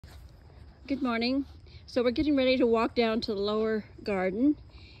Good morning. So we're getting ready to walk down to the lower garden,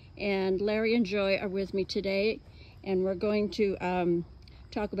 and Larry and Joy are with me today, and we're going to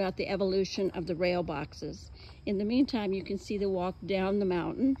talk about the evolution of the rail boxes. In the meantime, you can see the walk down the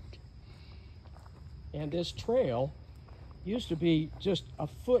mountain. And this trail used to be just a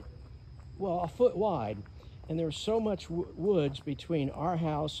foot wide, and there was so much woods between our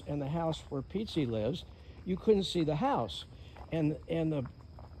house and the house where Pizzi lives, you couldn't see the house, and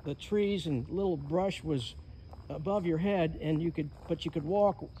the trees and little brush was above your head, and you could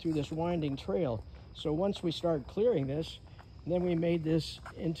walk through this winding trail. So once we started clearing this, then we made this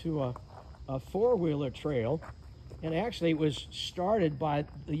into a four-wheeler trail. And actually it was started by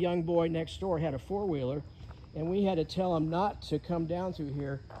the young boy next door, had a four-wheeler, and we had to tell him not to come down through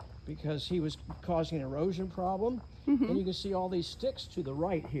here because he was causing an erosion problem. And you can see all these sticks to the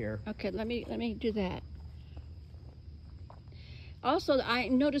right here. Okay, let me do that. Also, I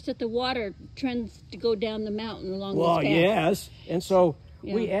noticed that the water tends to go down the mountain along this path. Well, yes, and so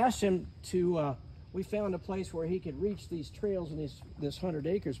Yeah. we asked him to, we found a place where he could reach these trails and this 100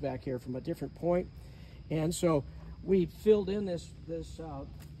 acres back here from a different point. And so we filled in this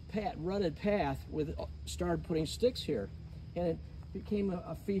rutted path started putting sticks here, and it became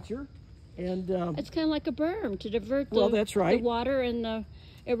a feature. And it's kind of like a berm to divert that's right. the water and the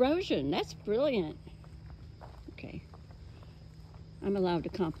erosion. That's brilliant. Okay. I'm allowed to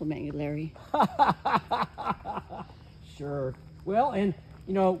compliment you, Larry. Sure. Well, and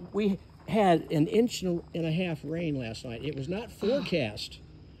you know, we had 1.5 inches rain last night. It was not forecast.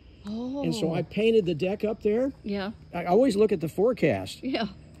 Oh. And so I painted the deck up there. Yeah. I always look at the forecast. Yeah.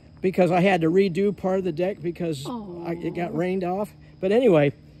 Because I had to redo part of the deck because it got rained off. But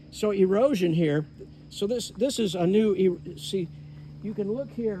anyway, so erosion here. So this is a new, see, you can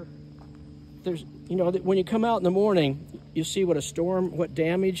look here. There's, you know, when you come out in the morning, you see what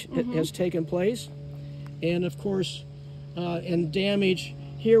damage has taken place. And of course, and damage,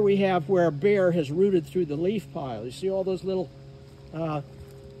 here we have where a bear has rooted through the leaf pile. You see all those little,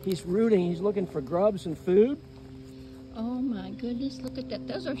 he's rooting, he's looking for grubs and food. Oh my goodness, look at that.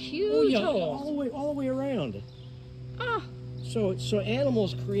 Those are huge Oh, yeah, holes. all the way around. Ah. So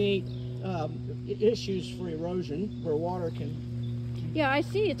animals create issues for erosion where water can. Yeah, I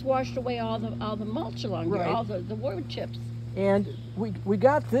see. It's washed away all the mulch along here, Right. all the wood chips. And we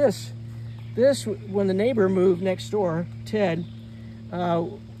got this when the neighbor moved next door, Ted.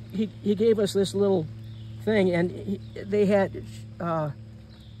 He gave us this little thing, and they had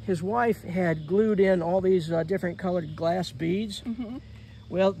his wife had glued in all these different colored glass beads.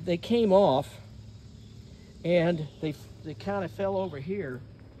 Well, they came off, and they kind of fell over here.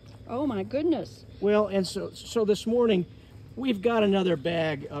 Oh my goodness. Well, and so this morning we've got another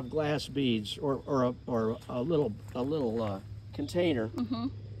bag of glass beads or a little container.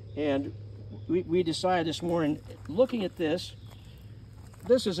 And we decided this morning, looking at this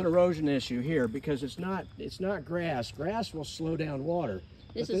is an erosion issue here because it's not grass. Grass will slow down water.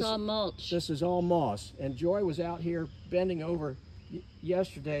 This is all mulch. This is all moss. And Joy was out here bending over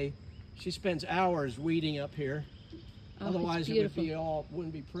yesterday. She spends hours weeding up here. Oh, Otherwise it's it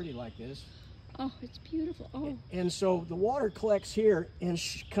wouldn't be pretty like this. Oh, it's beautiful. Oh. And so the water collects here and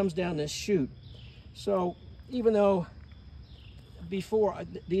comes down this chute. So even though before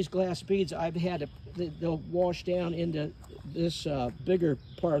these glass beads, they'll wash down into this bigger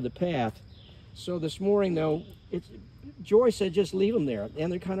part of the path. So this morning though, Joy said just leave them there,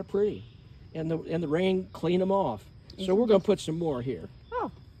 and they're kind of pretty, and the rain clean them off. So we're going to put some more here.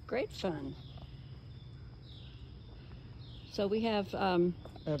 Oh, great fun. So we have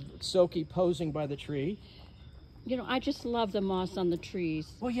Silky posing by the tree. you know, I just love the moss on the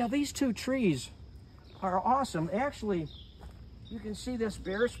trees. Well, yeah, these two trees are awesome. Actually, you can see this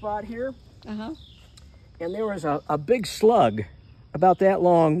bare spot here. And there was a big slug about that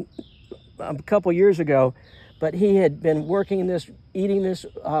long a couple years ago, but he had been eating this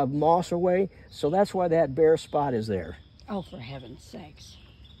moss away, so that's why that bare spot is there. Oh, for heaven's sakes.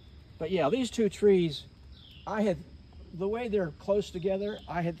 But yeah, these two trees, the way they're close together,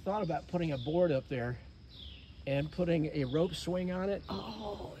 I had thought about putting a board up there and putting a rope swing on it.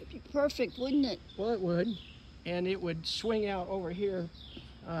 Oh, it'd be perfect, wouldn't it? Well, it would, and it would swing out over here,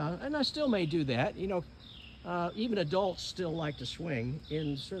 and I still may do that. You know, even adults still like to swing.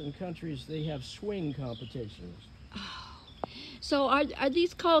 In certain countries, they have swing competitions. Oh. So are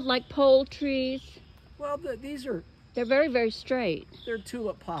these called like pole trees? Well, They're very, very straight. They're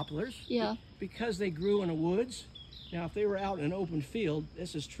tulip poplars. Yeah. Because they grew in the woods. Now, if they were out in an open field,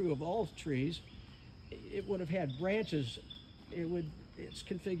 this is true of all trees, it would have had branches. Its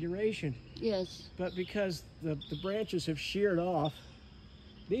configuration. Yes. But because the branches have sheared off,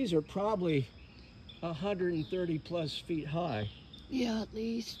 These are probably 130 plus feet high. Yeah, at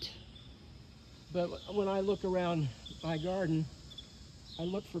least. But when I look around my garden, I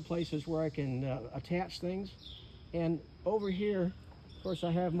look for places where I can attach things. And over here, of course,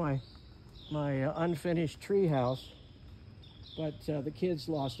 I have my unfinished tree house, but the kids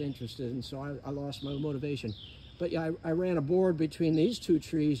lost interest in it, and so I lost my motivation. But yeah, I ran a board between these two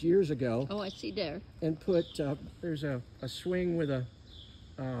trees years ago. Oh, I see there. And put, there's a swing with the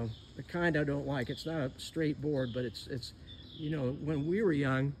kind I don't like. It's not a straight board, but it's you know, when we were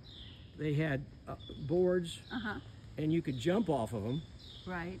young, they had boards, and you could jump off of them.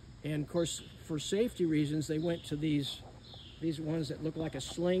 Right. And of course, for safety reasons, they went to these ones that look like a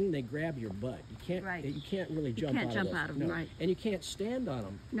sling. They grab your butt. You can't. Right. You can't really jump. You can't out jump of out of them. them, right? And you can't stand on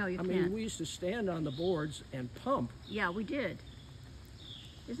them. No, you can't. can't. I mean, we used to stand on the boards and pump. Yeah, we did.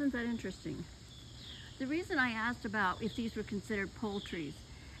 Isn't that interesting? The reason I asked about if these were considered pole trees,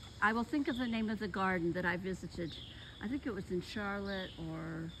 I will think of the name of the garden that I visited. I think it was in Charlotte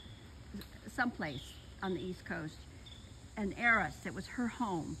or someplace on the East Coast. And Eris, it was her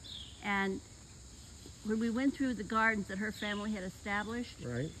home. And when we went through the gardens that her family had established,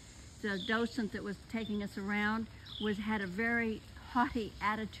 Right. the docent that was taking us around had a very haughty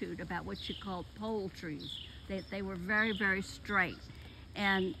attitude about what she called pole trees. They were very, very straight.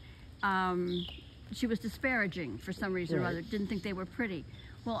 And she was disparaging for some reason or other, didn't think they were pretty.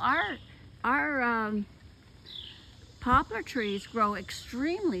 Well, our poplar trees grow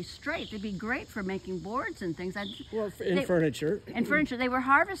extremely straight. They'd be great for making boards and things. Well, in furniture. In furniture. They were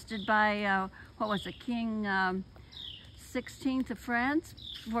harvested by, what was it, King 16th of France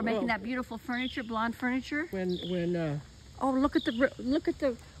for making that beautiful furniture, blonde furniture. Oh, look at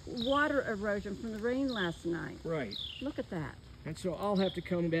the water erosion from the rain last night. Right. Look at that. And so I'll have to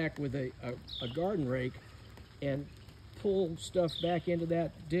come back with a garden rake and pull stuff back into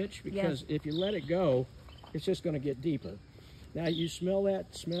that ditch, because if you let it go, it's just going to get deeper. Now, you smell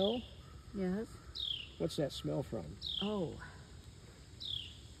that smell? Yes. What's that smell from? Oh.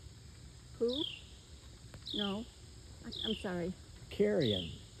 Poo? No. I'm sorry. Carrion.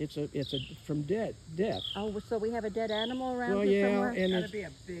 It's from death. Oh, so we have a dead animal around Well, here yeah, somewhere? and It's gotta be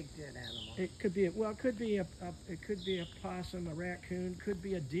a big dead animal. it could be a possum, a raccoon, could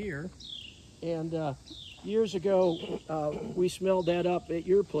be a deer. And years ago, we smelled that up at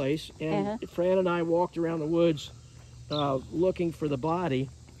your place, and Fran and I walked around the woods looking for the body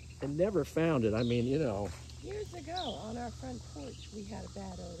and never found it. I mean, you know. Years ago, on our front porch, we had a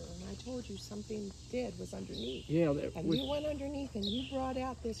bad odor, and I told you something dead was underneath. Yeah. And you went underneath, and you brought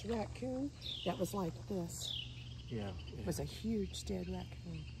out this raccoon that was like this. Yeah. It was a huge dead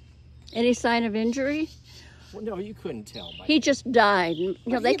raccoon. Any sign of injury? Well, no, you couldn't tell. He just died. You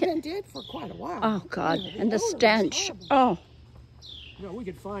know, He'd been dead for quite a while. Oh, God. Yeah, And the odor was stench. horrible. Oh. No, we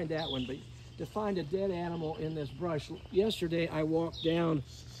could find that one, but to find a dead animal in this brush. Yesterday, I walked down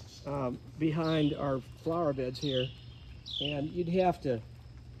behind our flower beds here, and you'd have to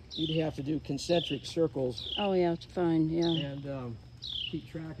do concentric circles. Oh, yeah, it's fine, yeah. And keep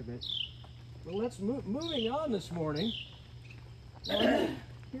track of it. Well, let's moving on this morning.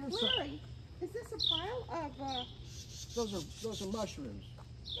 Here's Larry, is this a pile of, those are mushrooms.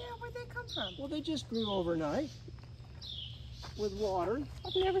 yeah, where'd they come from? Well, they just grew overnight with water.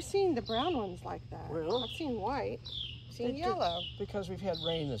 I've never seen the brown ones like that. Well, I've seen white, seen They- yellow. Because we've had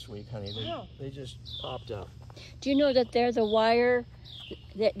rain this week, honey. They just popped up. Do you know that they're the wire?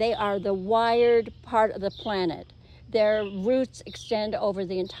 They are the wired part of the planet. Their roots extend over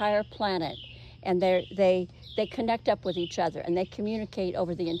the entire planet, and they connect up with each other, and they communicate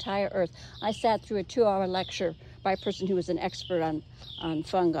over the entire Earth. I sat through a 2-hour lecture by a person who was an expert on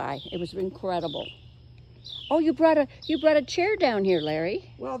fungi. It was incredible. Oh, you brought a chair down here,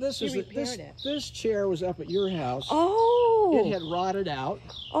 Larry. Well, this chair was up at your house. Oh. It had rotted out.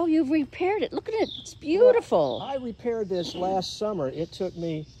 Oh, you've repaired it. Look at it. It's beautiful. Well, I repaired this last summer. It took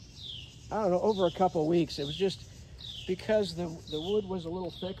me, I don't know, over a couple of weeks. It was just because the wood was a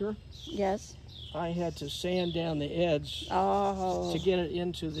little thicker. Yes. I had to sand down the edge Oh. to get it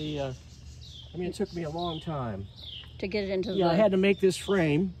into the, I mean, it took me a long time. To get it into the... Yeah, I had to make this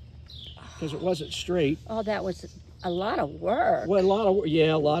frame because it wasn't straight. Oh, that was a lot of work. Well,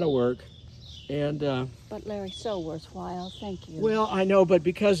 a lot of work. And, But Larry, so worthwhile. Thank you. well, I know, but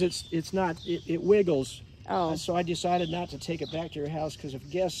because it wiggles. Oh. So I decided not to take it back to your house because if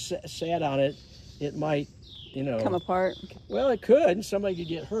guests sat on it, it might, you know. Come apart. Well, it could. Somebody could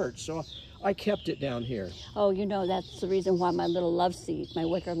get hurt. So I kept it down here. Oh, you know, that's the reason why my little love seat, my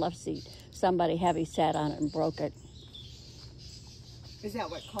wicker love seat, somebody heavy sat on it and broke it. Is that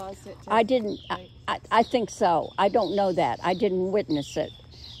what caused it? I didn't, I think so. I don't know that. I didn't witness it.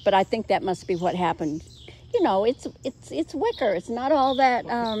 but I think that must be what happened. You know, it's wicker. It's not all that,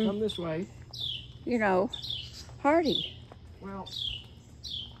 Come this way. you know, hardy. Well,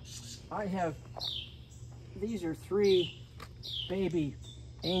 I have, these are 3 baby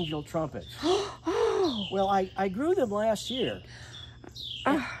angel trumpets. Oh, Well, I grew them last year.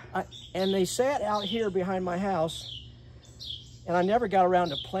 And they sat out here behind my house, and I never got around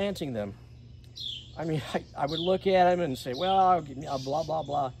to planting them. I mean, I would look at them and say, well, blah, blah,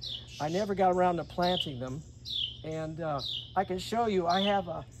 blah. I never got around to planting them. And I can show you, I have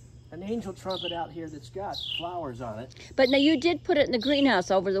an angel trumpet out here that's got flowers on it. but now you did put it in the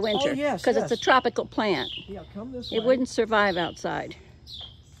greenhouse over the winter. Oh, yes, because yes. it's a tropical plant. Yeah, come this way. It wouldn't survive outside.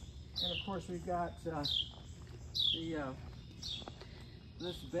 And of course, we've got this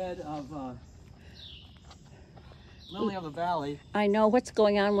bed of lily of the valley. I know what's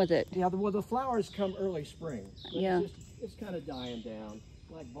going on with it. Yeah, well, the flowers come early spring. But Yeah. it's kind of dying down,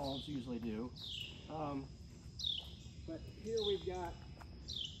 like bulbs usually do. But here we've got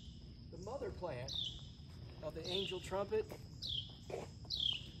the mother plant of the angel trumpet.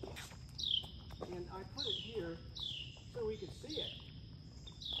 And I put it here so we could see it.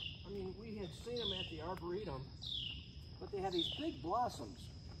 I mean, we had seen them at the Arboretum, but they have these big blossoms.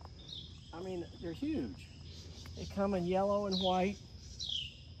 I mean, they're huge. They come in yellow and white,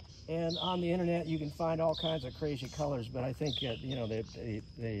 and on the internet you can find all kinds of crazy colors, but I think, you know,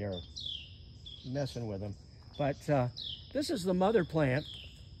 they are messing with them. But this is the mother plant,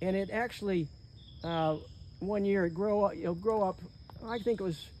 and it actually, one year it'll grow up, I think it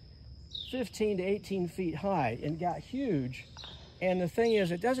was 15 to 18 feet high and got huge. And the thing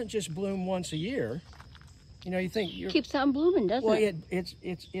is, it doesn't just bloom once a year. You know, you think you're... Keeps on blooming, doesn't Well, it?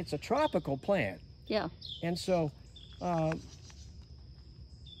 it's a tropical plant. Yeah. And so, but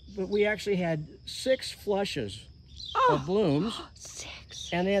we actually had 6 flushes of blooms. 6.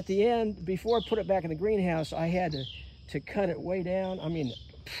 And at the end, before I put it back in the greenhouse, I had to cut it way down. I mean,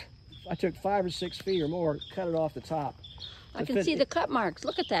 I took 5 or 6 feet or more, cut it off the top. I can see the cut marks.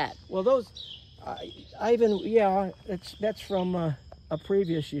 Look at that. Well, those, I even, yeah, that's from a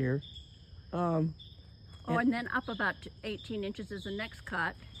previous year. And then up about 18 inches is the next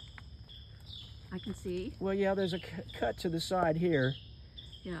cut. I can see. Well, yeah, there's a cut to the side here.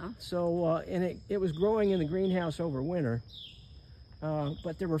 Yeah. So, and it was growing in the greenhouse over winter.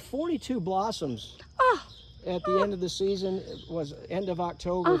 But there were 42 blossoms at the end of the season. It was end of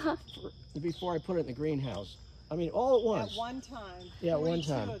October before I put it in the greenhouse. I mean, all at once. At one time. Yeah, at one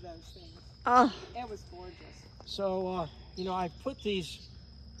time. 42 of those things. It was gorgeous. So, you know, I put these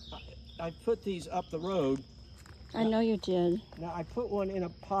up the road. I know you did. Now, I put one in a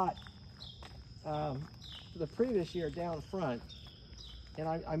pot the previous year down front, and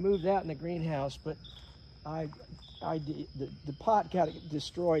I moved that in the greenhouse, but the pot got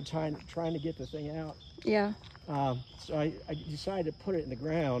destroyed trying to get the thing out. Yeah. So I decided to put it in the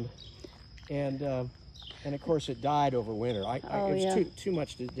ground, and of course it died over winter. It was too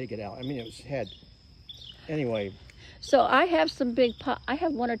much to dig it out. I mean, anyway. So I have some big pot. I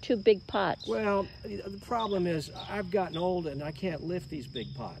have 1 or 2 big pots. Well, the problem is I've gotten old and I can't lift these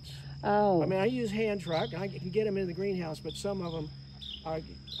big pots. Oh. I mean, I use hand truck. I can get them in the greenhouse, but some of them are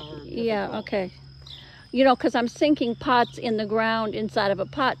difficult. Yeah. Okay. You know, because I'm sinking pots in the ground inside of a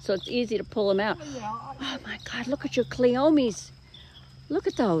pot, so it's easy to pull them out. Oh my God! Look at your cleomes. Look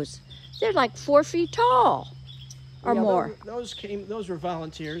at those. They're like 4 feet tall, or more. Those were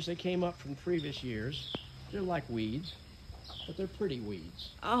volunteers. They came up from previous years. They're like weeds, but they're pretty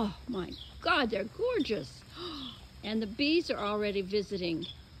weeds. Oh my God, they're gorgeous. And the bees are already visiting.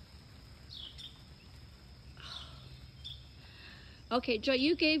 Okay, Joe,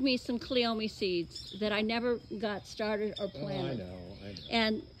 you gave me some cleome seeds that I never got started or planted. Oh, I know.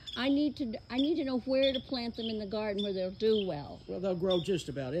 And I need to know where to plant them in the garden where they'll do well. Well, they'll grow just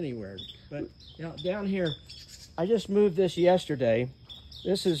about anywhere. But you know, down here, I just moved this yesterday.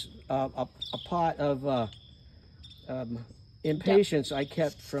 This is a pot of impatiens I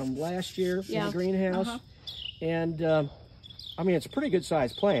kept from last year in the greenhouse. And I mean, it's a pretty good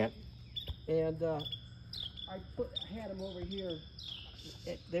sized plant. And I had them over here.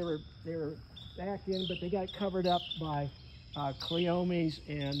 They were back in, but they got covered up by cleomes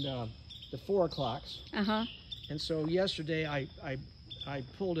and the 4 o'clocks. And so yesterday I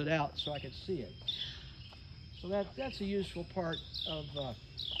pulled it out so I could see it. So that's a useful part of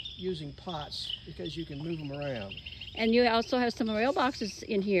using pots, because you can move them around. And you also have some rail boxes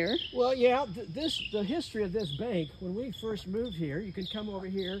in here. Well, yeah, the history of this bank, when we first moved here, you can come over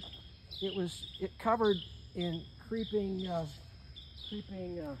here. It covered in creeping,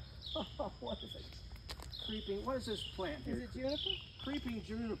 what is it? What is this plant here? Is it juniper? creeping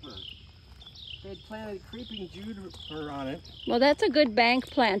juniper. They had planted creeping juniper on it. Well, that's a good bank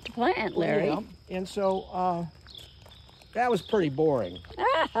plant to plant, Larry. Yeah, and so that was pretty boring.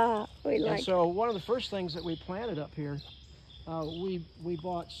 We like. And so one of the first things that we planted up here, we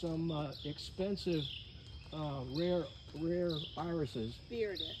bought some expensive rare irises.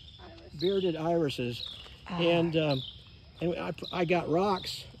 Bearded irises. And I got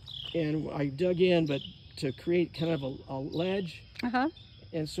rocks, and I dug in, but to create kind of a ledge.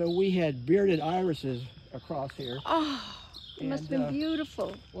 And so we had bearded irises across here. Oh, it must have been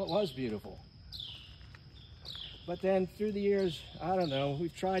beautiful. Well, it was beautiful. But then through the years, I don't know,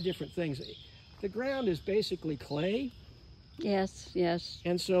 we've tried different things. The ground is basically clay. Yes, yes.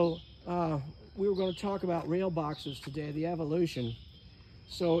 And so we were going to talk about rail boxes today, the evolution.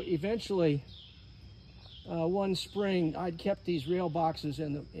 So eventually, one spring, I'd kept these rail boxes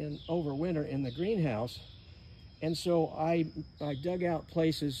over winter in the greenhouse. And so I dug out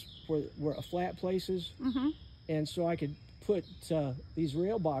places where flat places. And so I could put these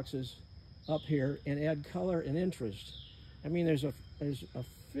rail boxes up here and add color and interest. I mean, there's a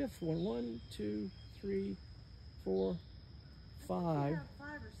fifth one. 1, 2, 3, 4, 5. You have 5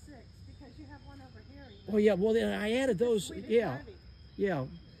 or 6 because you have one over here. Well, yeah. Well, then I added those. Yeah, heavy. yeah.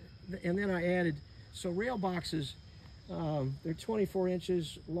 And then I added rail boxes. They're 24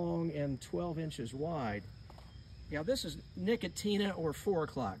 inches long and 12 inches wide. Yeah, this is Nicotina or 4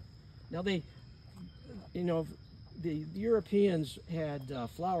 o'clock. Now the Europeans had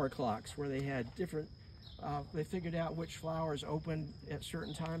flower clocks where they had different. They figured out which flowers opened at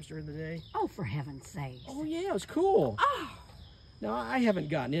certain times during the day. Oh, for heaven's sake. Oh yeah, it's cool. Oh. Now I haven't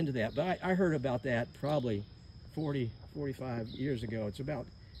gotten into that, but I heard about that probably 40, 45 years ago. It's about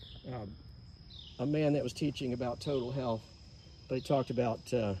a man that was teaching about total health, but he talked about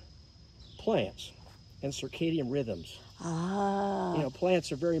plants and circadian rhythms. Ah. You know,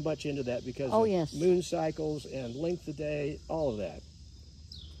 plants are very much into that because of moon cycles and length of day, all of that.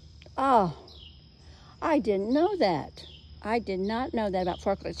 Oh, I didn't know that. I did not know that about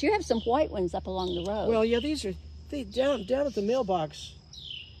forklifts. You have some white ones up along the road. Well, yeah, these are down at the mailbox.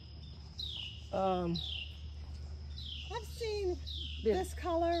 I've seen this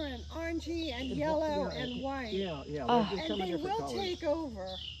color and orangey and yellow and white. Yeah, yeah. And they will take over.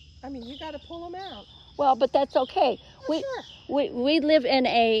 I mean, you got to pull them out. Well, but that's okay. Sure. We live in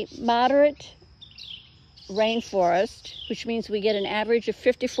a moderate rainforest, which means we get an average of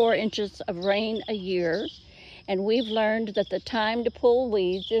 54 inches of rain a year. And we've learned that the time to pull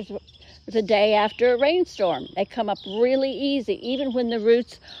weeds is the day after a rainstorm. They come up really easy, even when the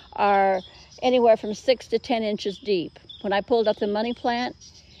roots are anywhere from 6 to 10 inches deep. When I pulled up the money plant,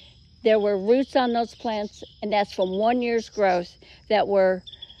 there were roots on those plants, and that's from 1 year's growth, that were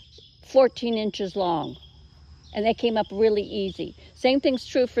 14 inches long. And they came up really easy. Same thing's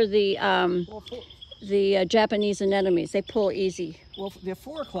true for the Japanese anemones. They pull easy. Well, the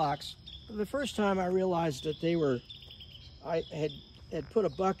 4 o'clocks, the first time I realized that they were, I had put a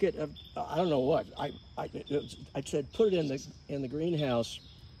bucket of, I don't know what, I said put it in the greenhouse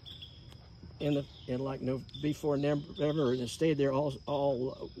before November, and it stayed there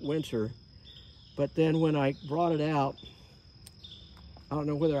all winter. But then when I brought it out, I don't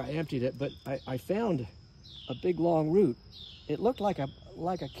know whether I emptied it, but I found a big long root. It looked like a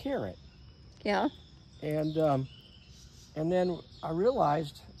carrot. Yeah. And then I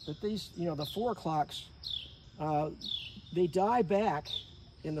realized that these, the 4 o'clocks, they die back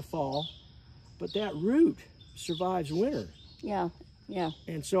in the fall, but that root survives winter. Yeah, yeah.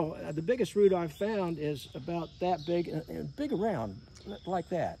 And so the biggest root I've found is about that big, and big around, like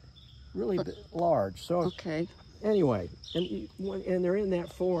that, really large. So okay. Anyway, and they're in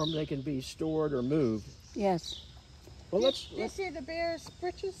that form, they can be stored or moved. Yes. Well, let's see the bear's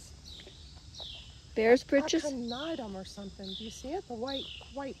britches. Bear's britches? Aconitum or something. Do you see it? The white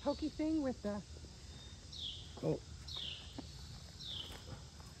pokey thing with the. Oh.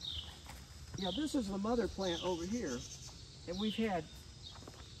 Yeah, this is the mother plant over here, and I've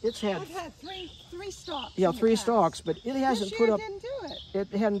had three stalks. Yeah, 3 stalks, but it hasn't put up. Didn't do it.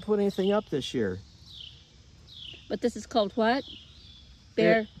 It hadn't put anything up this year. But this is called what?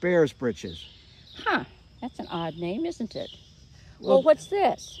 Bear's britches. Huh. That's an odd name, isn't it? Well, what's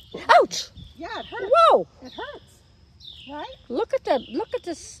this? Ouch! Yeah, it hurts. Whoa! It hurts, right? Look at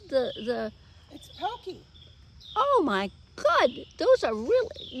this. It's pokey. Oh my God! Those are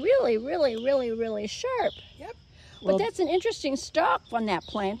really sharp. Yep. But that's an interesting stalk on that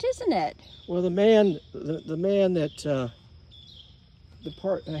plant, isn't it? Well, the man that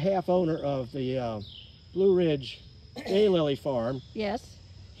the half owner of the Blue Ridge Daylily farm. Yes.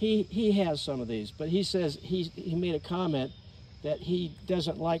 He has some of these, but he says he made a comment that he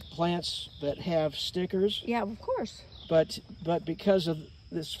doesn't like plants that have stickers, Yeah, of course. but because of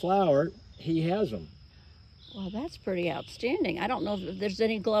this flower, he has them. Well, that's pretty outstanding. I don't know if there's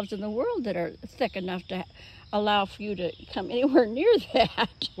any gloves in the world that are thick enough to allow for you to come anywhere near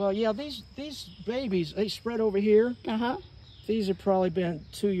that. Well, yeah, these babies, they spread over here. Uh-huh. These have probably been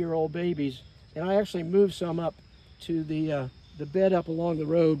 2-year-old babies, and I actually moved some up to the bed up along the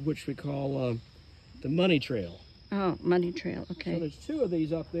road, which we call the Money Trail. Oh, Money Trail, okay. So there's 2 of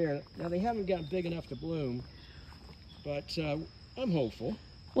these up there. Now, they haven't gotten big enough to bloom, but I'm hopeful.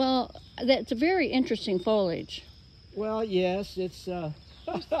 Well, that's a very interesting foliage. Well, yes, it's... 2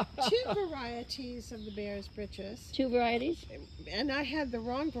 varieties of the bear's britches. 2 varieties? And I had the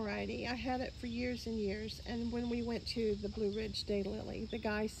wrong variety. I had it for years and years. And when we went to the Blue Ridge Daylily, the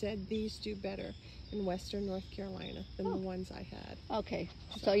guy said these do better in western North Carolina than the ones I had. Okay,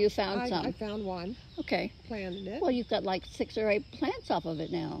 so you found some. I found one. Okay. Planted it. Well, you've got like 6 or 8 plants off of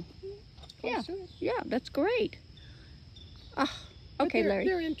it now. Yeah, yeah, that's great. Ah, okay, Larry.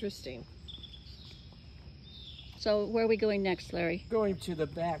 They're interesting. So where are we going next, Larry? Going to the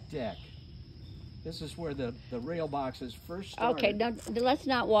back deck. This is where the rail boxes first started. Okay, now let's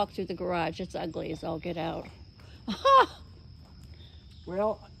not walk through the garage. It's ugly as all get out.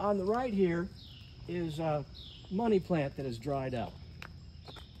 Well, on the right here is a money plant that has dried up.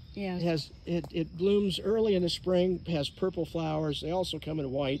 Yeah. It blooms early in the spring, has purple flowers. They also come in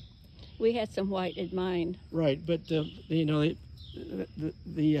white. We had some white in mine. Right, but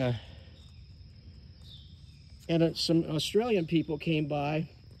some Australian people came by,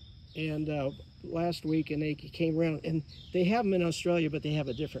 and last week, and they came around, and they have them in Australia, but they have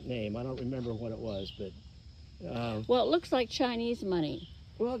a different name. I don't remember what it was, but. Well, it looks like Chinese money.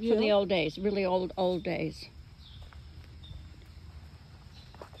 Well, from the old days, really old days.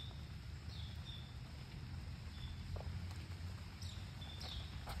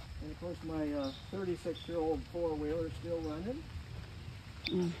 And of course, my 36-year-old four-wheeler is still running.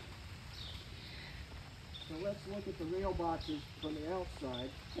 Mm. So let's look at the rail boxes from the outside.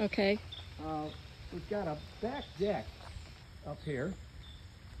 Okay. We've got a back deck up here,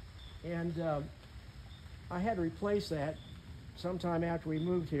 and I had to replace that sometime after we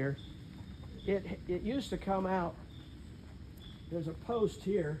moved here. It used to come out. There's a post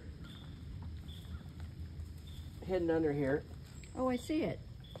here, hidden under here. Oh, I see it.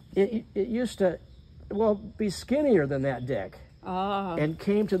 It used to, well, be skinnier than that deck. Ah. And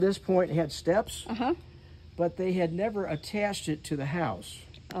came to this point and had steps. Uh-huh. But they had never attached it to the house.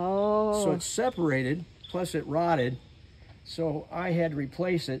 Oh. So it's separated, plus it rotted. So I had to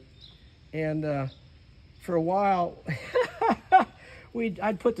replace it. And for a while,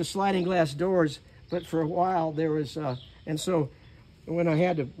 I'd put the sliding glass doors, but for a while there was, and so when I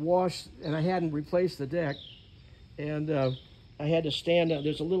had to wash, and I hadn't replaced the deck, and I had to stand on,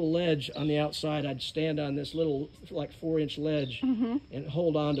 there's a little ledge on the outside. I'd stand on this little, like 4-inch ledge, and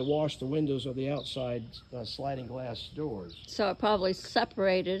hold on to wash the windows of the outside sliding glass doors. So it probably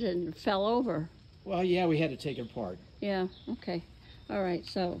separated and fell over. Well, yeah, we had to take it apart. Yeah, okay. All right,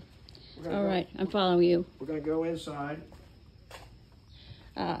 so, all right, I'm following you. We're going to go inside.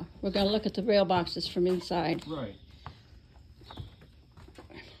 We're going to look at the rail boxes from inside. Right.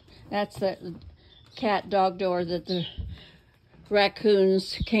 That's the cat dog door that the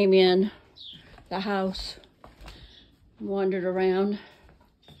raccoons came in the house, wandered around.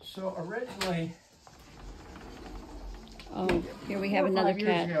 So originally, oh, here we have another 4 or 5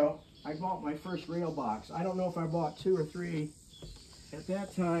 years cat. ago, I bought my first rail box. I don't know if I bought 2 or 3. At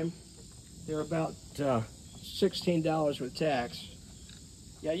that time, they were about $16 with tax.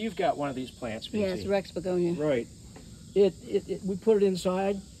 Yeah, you've got one of these plants, BT. Yes, Rex begonia. Right. We put it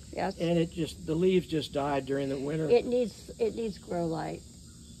inside. Yes. And the leaves just died during the winter. It needs grow light.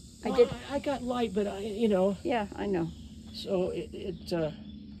 Well, I got light, but Yeah, I know. So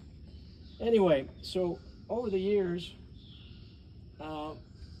anyway, so over the years,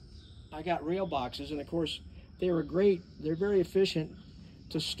 I got rail boxes, and of course, they were great. They're very efficient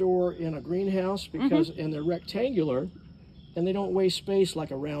to store in a greenhouse because, and they're rectangular, and they don't waste space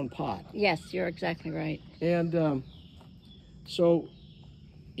like a round pot. Yes, you're exactly right. And so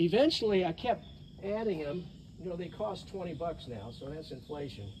eventually I kept adding them. They cost $20 now, so that's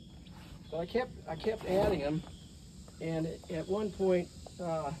inflation. But I kept adding them, and at one point,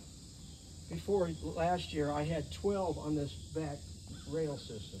 before last year, I had 12 on this back rail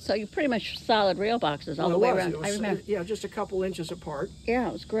system. So you pretty much solid rail boxes all the way around. I remember. Yeah, just a couple inches apart. Yeah,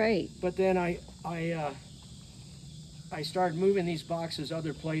 it was great. But then I started moving these boxes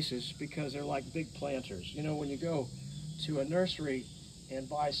other places because they're like big planters. When you go to a nursery and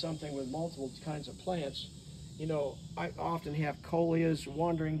buy something with multiple kinds of plants, You know, I often have coleus,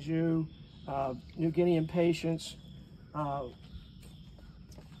 wandering Jew, New Guinean patience. I've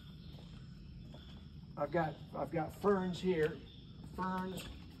got ferns here, ferns,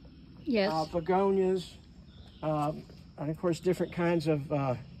 Yes. begonias, and of course different kinds of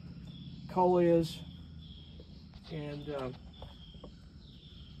coleus, and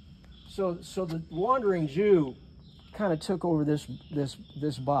so the wandering Jew kind of took over this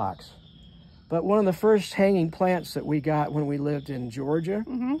box. But one of the first hanging plants that we got when we lived in Georgia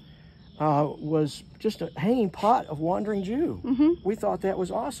was just a hanging pot of wandering Jew. We thought that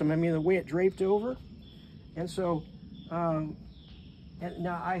was awesome. I mean, the way it draped over. And so, and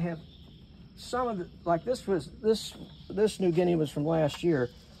now I have some of the, like this New Guinea was from last year.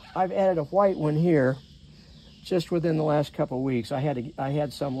 I've added a white one here just within the last couple of weeks. I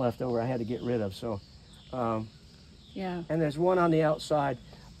had some left over I had to get rid of. So, Yeah. and there's one on the outside.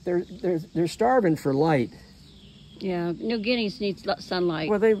 They're starving for light. Yeah. New Guineas need sunlight.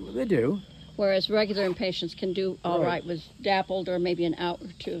 Well, they do. Whereas regular impatiens can do all right with dappled or maybe an hour or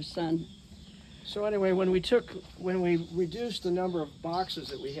two of sun. So anyway, when we reduced the number of boxes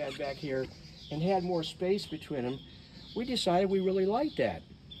that we had back here and had more space between them, we decided we really liked that.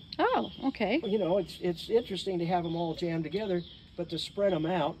 Oh, okay. You know, it's interesting to have them all jammed together, but to spread them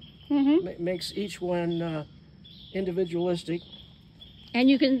out makes each one individualistic. And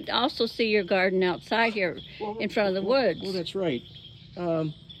you can also see your garden outside here in front of the woods. Well, that's right.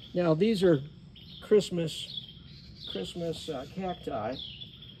 Now these are Christmas cacti,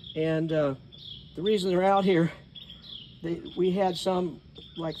 and the reason they're out here, we had some,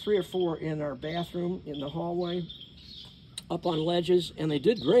 like 3 or 4 in our bathroom in the hallway, up on ledges, and they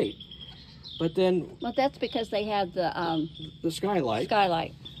did great. But then, well, that's because they had the skylight.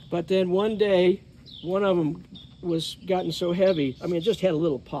 Skylight. But then one day, one of them was gotten so heavy. I mean, it just had a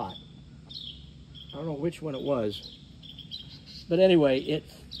little pot. I don't know which one it was. But anyway,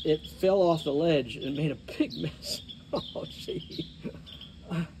 it fell off the ledge and made a big mess. Oh, gee.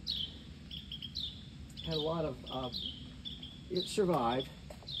 Had a lot of, it survived.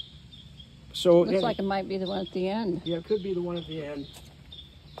 So Looks like it might be the one at the end. Yeah, it could be the one at the end.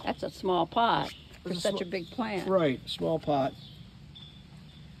 That's a small pot for It's such a big plant. Right, small pot.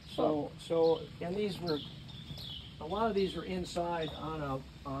 So and these were, a lot of these were inside on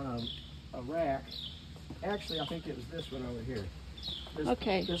a rack. Actually, I think it was this one over here.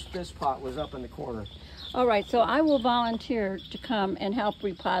 Okay. This pot was up in the corner. All right, so I will volunteer to come and help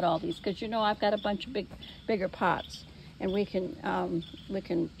repot all these because you know I've got a bunch of bigger pots, and we can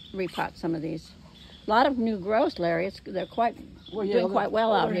repot some of these. A lot of new growth, Larry. They're doing quite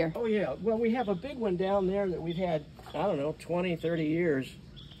well out here. Oh yeah. Well, we have a big one down there that we've had, I don't know, 20, 30 years,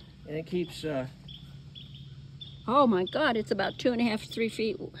 and it keeps. Oh my God! It's about 2.5 to 3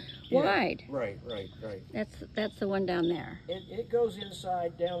 feet wide. Right. That's the one down there. It goes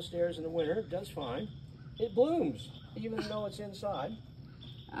inside downstairs in the winter. It does fine. It blooms even though it's inside.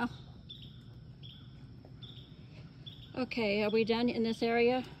 Oh. Okay, are we done in this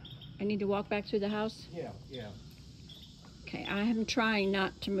area? I need to walk back through the house? Yeah. Okay, I am trying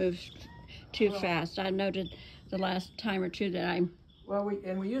not to move too fast. I noted the last time or two that I'm... Well,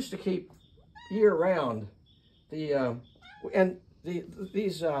 we used to keep year-round these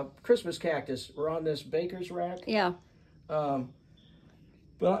Christmas cactus were on this baker's rack. Yeah.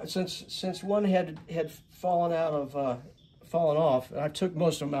 But since one had fallen off, I took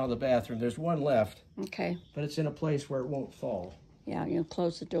most of them out of the bathroom. There's one left. Okay. But it's in a place where it won't fall. Yeah, you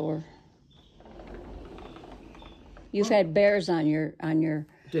close the door. You've had bears on your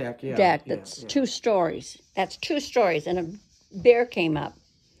deck. That's 2 stories. That's 2 stories, and a bear came up.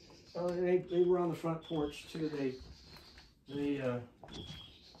 Oh, they were on the front porch too.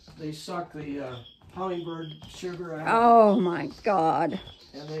 They sucked the hummingbird sugar out. Oh my God!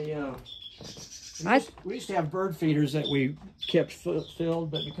 And we used to have bird feeders that we kept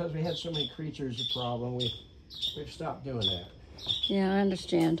filled, but because we had so many creatures, a problem. We've stopped doing that. Yeah, I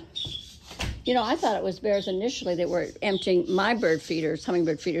understand. You know, I thought it was bears initially that were emptying my hummingbird feeders,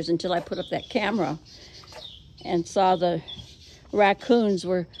 until I put up that camera and saw the raccoons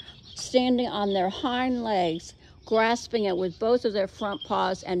were standing on their hind legs, grasping it with both of their front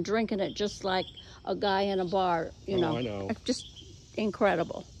paws and drinking it just like a guy in a bar, you know. I know. Just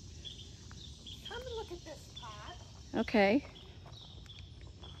incredible. Come and look at this pot. Okay.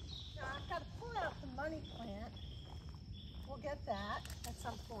 Now I've got to pull out the money plant. We'll get that at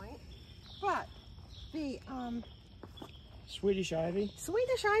some point. But the Swedish ivy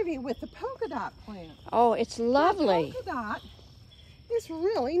with the polka dot plant. Oh, it's lovely. The polka dot is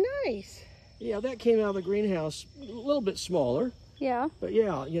really nice. Yeah, that came out of the greenhouse, a little bit smaller. Yeah. But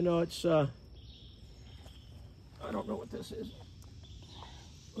yeah, you know, it's I don't know what this is.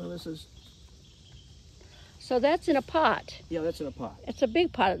 Well, this is, So that's in a pot. yeah, that's in a pot. It's a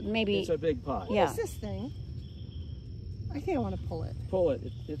big pot, maybe. It's a big pot. What Yeah. is this thing? I think I want to pull it. Pull it.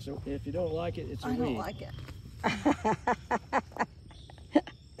 It's a, if you don't like it, it's a I weed. don't like it.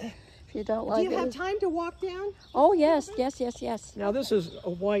 If you don't Do like you have it. time to walk down? Oh, yes, yes, yes, yes. Now this is a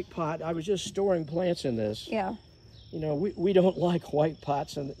white pot. I was just storing plants in this. Yeah, You know, we don't like white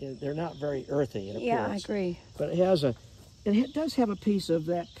pots, and they're not very earthy in yeah, I appearance. agree. But it has a, it does have a piece of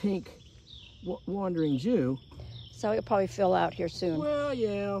that pink wandering Jew. So it'll probably fill out here soon. Well,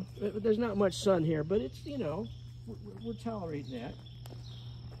 yeah, there's not much sun here, but it's, you know, we're tolerating that.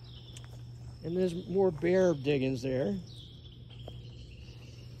 And there's more bear diggings there.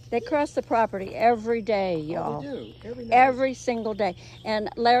 They cross the property every day, Oh, y'all. they do, every night. Every single day. And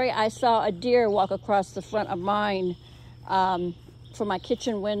Larry, I saw a deer walk across the front of mine from my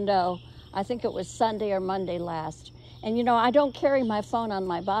kitchen window. I think it was Sunday or Monday last. And you know, I don't carry my phone on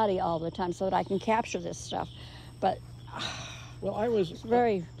my body all the time so that I can capture this stuff. But Well, I was it's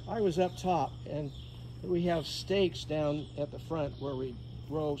very, up top, and we have stakes down at the front where we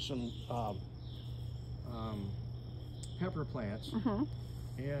grow some pepper plants. mhm.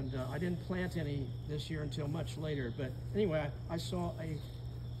 And I didn't plant any this year until much later. But anyway, I saw a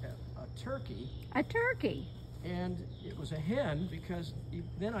turkey, A turkey. and it was a hen, because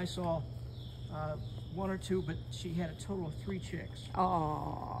then I saw one or two, but she had a total of 3 chicks.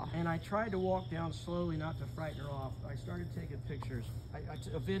 Oh, And I tried to walk down slowly, not to frighten her off. I started taking pictures,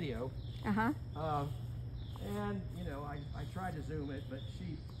 a video, uh-huh. and you know, I tried to zoom it, but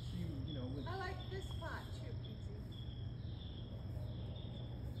she you know, I like this pot too, Peasy.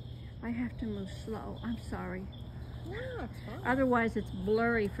 I have to move slow. I'm sorry. No, it's fine. Otherwise, it's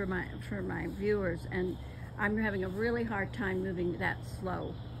blurry for my viewers, and I'm having a really hard time moving that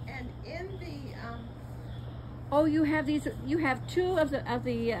slow. And in the Oh, you have these. You have 2 of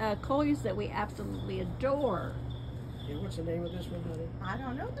the coleus that we absolutely adore. Yeah, what's the name of this one, honey? I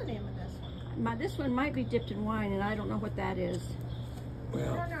don't know the name of this one. This one might be dipped in wine, and I don't know what that is.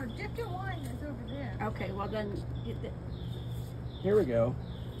 Well, No, dipped in wine is over there. Okay, well then, here we go.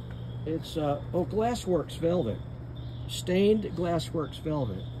 It's Glassworks Velvet, stained Glassworks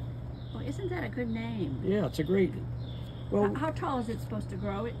Velvet. well, isn't that a good name? Yeah, it's a great. Well, How tall is it supposed to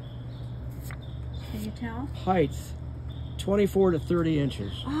grow? It? Can you tell? height, 24 to 30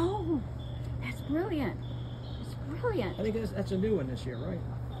 inches. Oh, that's brilliant. It's brilliant. I think that's a new one this year, right?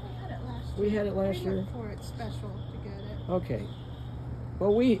 We had it last year. We had it last year. looked for it special to get it. Okay.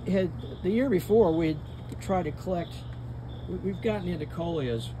 Well, we had, the year before, we tried to collect, we've gotten into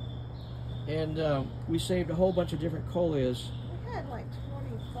coleus, and we saved a whole bunch of different coleus We had like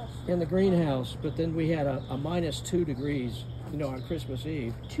 20 plus. in the greenhouse, but then we had a -2 degrees, you know, on Christmas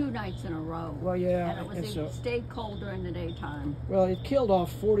Eve. 2 nights in a row. Well, yeah, And and so, it stayed cold during the daytime. well, it killed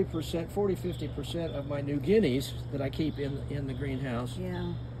off 50% of my new guineas that I keep in the greenhouse.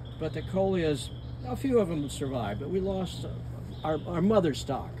 Yeah. But the coleus, a few of them survived, but we lost our mother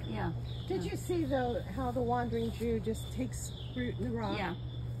stock. Yeah. Did you see though how the wandering Jew just takes root in the rock? Yeah.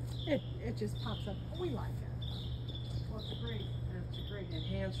 It just pops up. We like it. Well, it's a great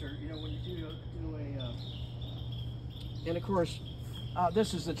enhancer, you know, when you do and of course,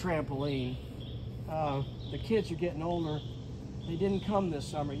 this is the trampoline. The kids are getting older. They didn't come this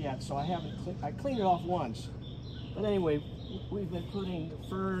summer yet, so I cleaned it off once. But anyway, we've been putting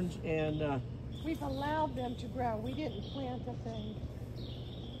ferns and We've allowed them to grow. We didn't plant a thing.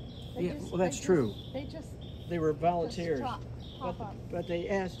 yeah, well, that's true. They were Just volunteers, pop up. but they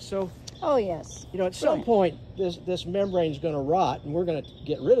asked. So Oh, yes. you know, at some point, this membrane's going to rot, and we're going to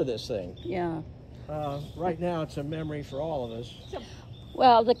get rid of this thing. Yeah. Right now, it's a memory for all of us.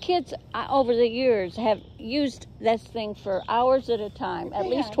 Well, the kids over the years have used this thing for hours at a time, at They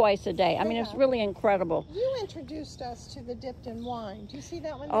least have. twice a day. I mean, They it's have. really incredible. You introduced us to the dipped in wine. Do you see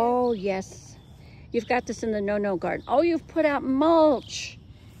that one there? Oh, yes. You've got this in the no-no garden. Oh, you've put out mulch.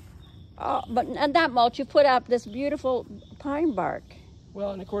 Oh, but not mulch. You put out this beautiful pine bark.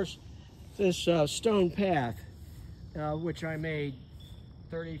 Well, and of course, this stone path, which I made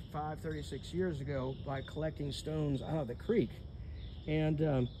 36 years ago by collecting stones out of the creek. And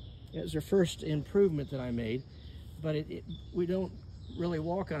it was the first improvement that I made. But we don't really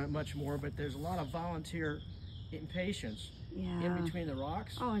walk on it much more, but there's a lot of volunteer impatience Yeah. in between the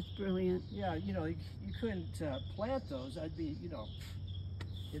rocks. Oh, it's brilliant. Yeah, you know, you couldn't plant those. I'd be, you know,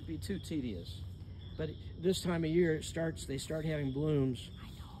 it'd be too tedious. But this time of year, they start having blooms.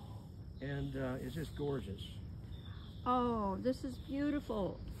 I know. And it's just gorgeous. Oh, this is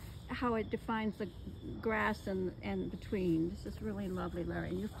beautiful. How it defines the grass and between. This is really lovely, Larry.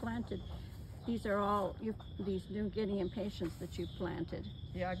 And you've planted These are all these New Guinea impatiens that you planted.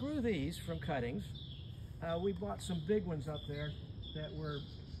 Yeah, I grew these from cuttings. We bought some big ones up there that were...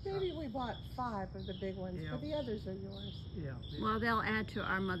 Maybe we bought 5 of the big ones, Yeah. but the others are yours. Yeah. Well, they'll add to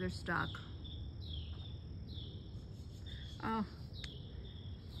our mother stock. Oh,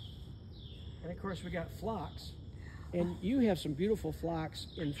 And of course we got phlox. And you have some beautiful phlox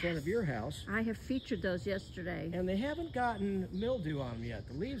in front of your house. I have featured those yesterday. And they haven't gotten mildew on them yet.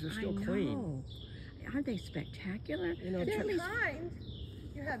 The leaves are still I know. clean. Aren't they spectacular? You know, They're behind.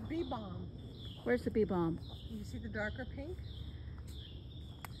 You have bee balm. Where's the bee balm? You see the darker pink?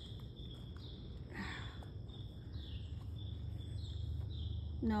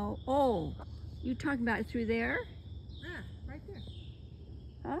 No. Oh, you talking about it through there? Ah, right there.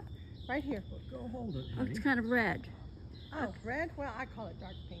 Huh? Right here. Go hold it, Oh, honey. it's kind of red. Oh, red? Well, I call it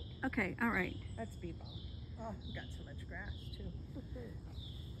dark pink. Okay, all right. That's bee balm. Oh, we got so much grass too.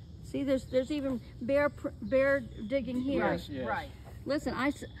 See, there's even bear digging here. Yes, yes. Right. Listen,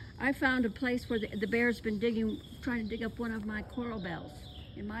 I found a place where the bear's been trying to dig up one of my coral bells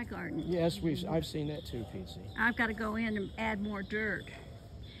in my garden. Yes, I've seen that too, Pete. I've got to go in and add more dirt.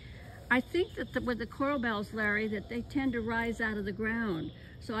 I think that with the coral bells, Larry, that they tend to rise out of the ground.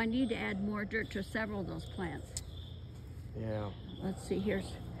 So I need to add more dirt to several of those plants. Yeah. Let's see,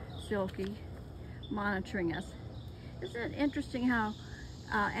 here's Silky monitoring us. Isn't it interesting how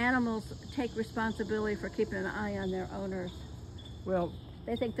animals take responsibility for keeping an eye on their owners? Well,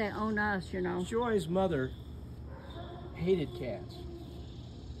 They think they own us, you know. Joy's mother hated cats.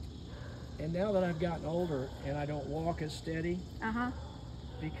 And now that I've gotten older and I don't walk as steady, Uh-huh.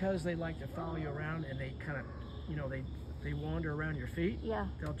 because they like to follow you around and they kind of, you know, they wander around your feet, Yeah,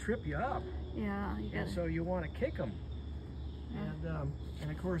 they'll trip you up. yeah, you And gotta. so you want to kick them. Yeah.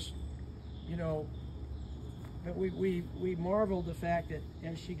 And of course, you know, but we marveled the fact that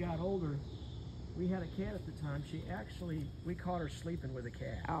as she got older, we had a cat at the time. We caught her sleeping with a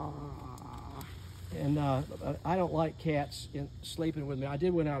cat. Oh. And I don't like cats sleeping with me. I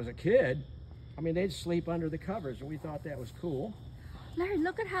did when I was a kid. I mean, they'd sleep under the covers, and we thought that was cool. Larry,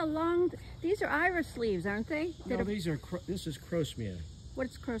 look at how long, these are iris leaves, aren't they? No, this is crosmia.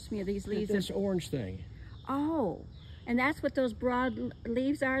 What's crosmia, these leaves? This orange thing. Oh, and that's what those broad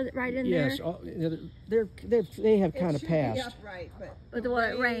leaves are right in Yes, there? they have kind of It should be passed. upright, but But the well,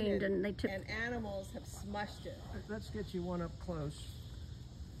 it rain rained and they tipped. and animals have smushed it. Let's get you one up close.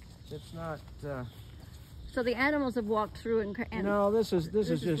 It's not. So the animals have walked through and No, this is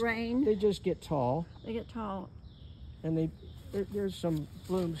just rain. They just get tall, They get tall. and there's some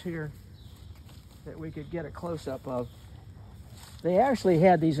blooms here that we could get a close up of. They actually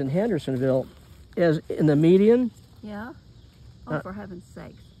had these in Hendersonville, as in the median, Yeah? Oh, for heaven's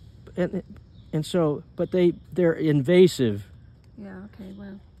sakes. and so, but they're invasive. Yeah, okay,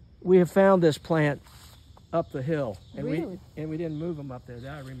 well. We have found this plant up the hill, and Really? we didn't move them up there.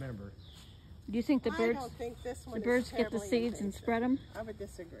 That I remember. Do you think the I birds, don't think this one the is birds get the terribly seeds and invasive. spread them? I would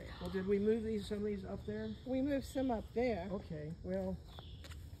disagree. Well, did we move some of these up there? We moved some up there. Okay. Well.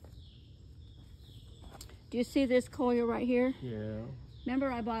 Do you see this coil right here? Yeah.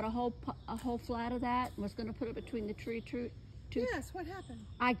 Remember I bought a whole flat of that and was going to put it between the tree two. Yes, what happened?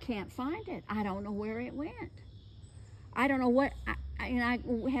 I can't find it. I don't know where it went. I don't know what, I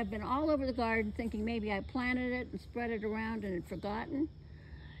have been all over the garden thinking maybe I planted it and spread it around and had forgotten.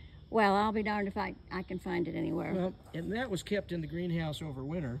 Well, I'll be darned if I can find it anywhere. Well, and that was kept in the greenhouse over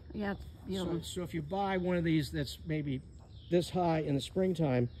winter. Yeah, So if you buy one of these that's maybe this high in the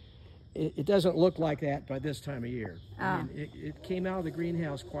springtime, it doesn't look like that by this time of year. I mean, it came out of the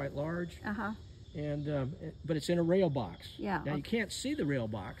greenhouse quite large, Uh-huh. and but it's in a rail box. Yeah, Now you can't see the rail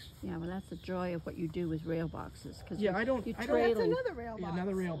box. Yeah, well, that's the joy of what you do with rail boxes. Cause Yeah, I don't- That's trailing. another rail box.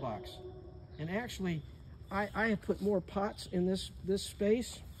 Another rail box. And actually, I have put more pots in this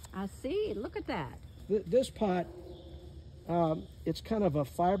space. I see. Look at that. This pot, it's kind of a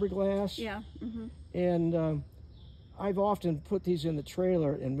fiberglass. Yeah. Mm-hmm. And I've often put these in the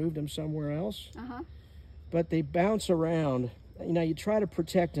trailer and moved them somewhere else. Uh-huh. But they bounce around. You know, you try to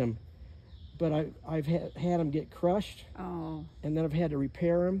protect them, but I've had them get crushed, Oh, and then I've had to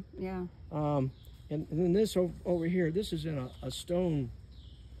repair them. yeah. And then this over here, this is in a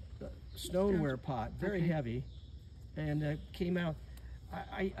stoneware pot, very heavy, and came out.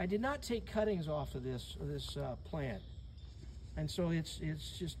 I did not take cuttings off of this plant, and so it's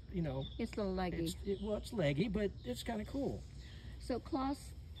just, you know, It's a little leggy. it's leggy, but it's kind of cool. So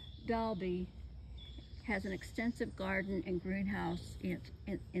Klaus Dalby has an extensive garden and greenhouse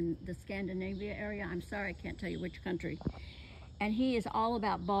in the Scandinavia area. I'm sorry, I can't tell you which country. And he is all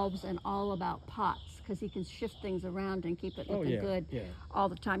about bulbs and all about pots because he can shift things around and keep it looking good all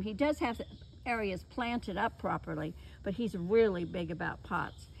the time. He does have area is planted up properly, but he's really big about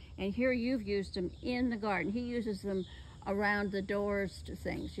pots. And here you've used them in the garden. He uses them around the doors to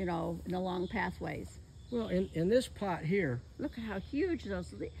things, you know, in the long pathways. Well, in this pot here, Look at how huge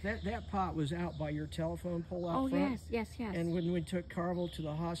those. that pot was out by your telephone pole out Oh front. yes, yes, yes. And when we took Carvel to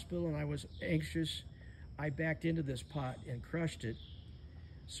the hospital and I was anxious, I backed into this pot and crushed it.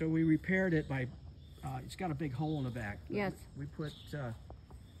 So we repaired it by, it's got a big hole in the back. Yes. We put,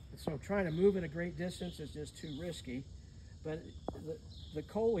 so trying to move it a great distance is just too risky. But the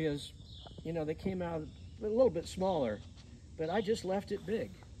coleus, you know, they came out a little bit smaller, but I just left it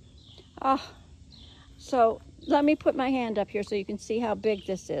big. Oh, so let me put my hand up here so you can see how big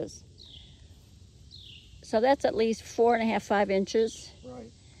this is. So that's at least 4.5, 5 inches.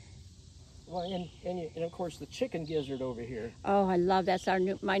 Right. Well, and of course the chicken gizzard over here. Oh, I love that's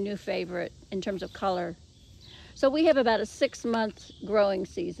my new favorite in terms of color. So we have about a 6-month growing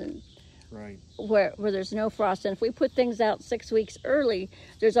season. Right. Where there's no frost, and if we put things out 6 weeks early,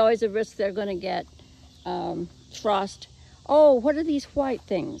 there's always a risk they're going to get frost. Oh, what are these white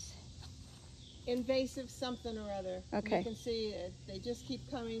things? Invasive something or other. Okay. You can see it, they just keep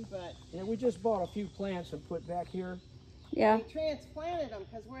coming, but Yeah, we just bought a few plants and put back here. Yeah. we transplanted them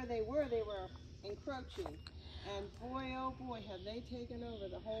because where they were encroaching. And boy, oh boy, have they taken over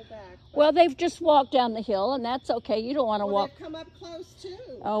the whole back. But, Well, they've just walked down the hill, and that's okay. You don't want to well, walk. they've come up close too.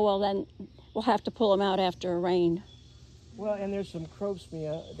 Oh, well, then we'll have to pull them out after a rain. Well, and there's some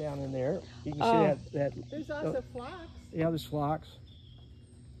crowsmia down in there. You can Oh. see that. There's also phlox. Yeah, there's phlox.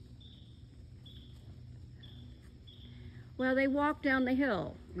 Well, they walk down the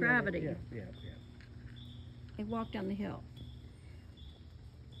hill. Gravity. Yeah. They walk down the hill.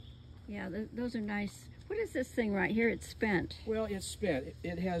 Yeah, those are nice. What is this thing right here? It's spent. Well, it's spent.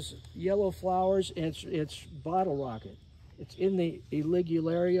 It has yellow flowers, and it's bottle rocket. It's in the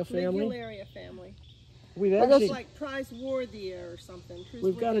Ligularia family. Ligularia family. We've Well, actually It's like prize wardia or something.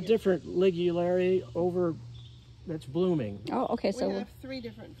 we've got a different Ligularia over that's blooming. Oh, okay. We So have 3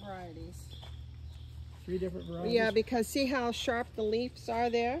 different varieties. 3 different varieties. Yeah, because see how sharp the leaves are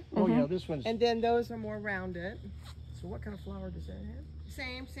there? Oh yeah, this one's. And then those are more rounded. So what kind of flower does that have?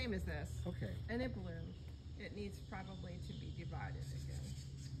 Same as this. Okay. And it blooms. It needs probably to be divided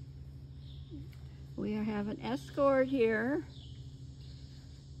again. we have an escort here.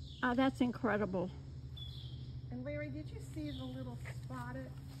 Oh, that's incredible. And Larry, did you see the little spotted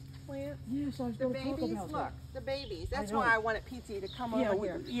plant? Yes, I was The going to talk babies? about Look, that. the babies. That's know. why I wanted PT to come Yeah, over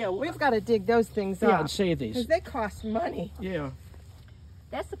here. yeah. We've got to dig those things Yeah, up. and save Because these. they cost money. Yeah.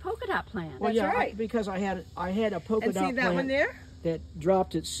 That's the polka dot plant. Well, That's yeah, right. because I had a polka And dot see that plant one there? that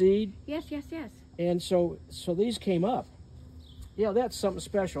dropped its seed, Yes, yes, yes. and so these came up. Yeah, that's something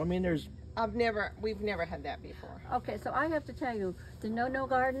special. I mean, there's We've never had that before. Okay, so I have to tell you, the no-no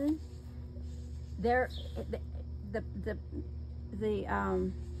garden, there,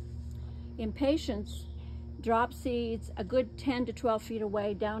 the impatiens drop seeds a good 10 to 12 feet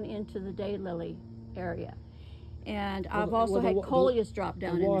away down into the daylily area. And I've also had coleus drop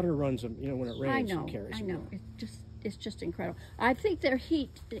down the in water runs them. You know, when it rains, I know, it carries I them. know. It's just incredible. I think their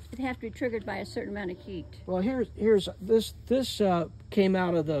heat, it have to be triggered by a certain amount of heat. Well, here's this came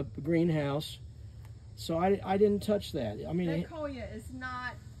out of the greenhouse, so I didn't touch that. I mean, That coleus is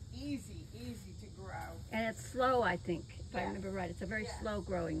not easy to grow. And it's slow, I think, if I Yeah. remember right. It's a very slow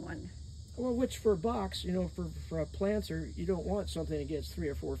growing one. well, which for a box, you know, for a planter, you don't want something that gets 3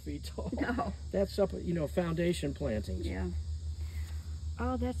 or 4 feet tall. No. That's up, you know, foundation plantings. Yeah.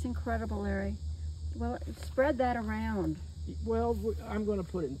 Oh, that's incredible, Larry. Well, spread that around. Well, I'm going to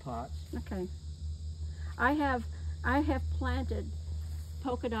put it in pots. Okay. I have planted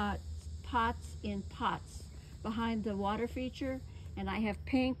polka dot pots in pots behind the water feature, and I have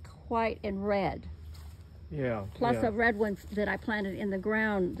pink, white, and red. Yeah. Plus yeah. a red one that I planted in the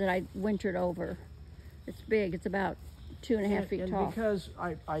ground that I wintered over. It's big. It's about 2.5 feet and tall. because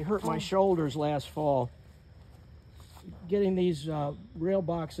I hurt my shoulders last fall, getting these rail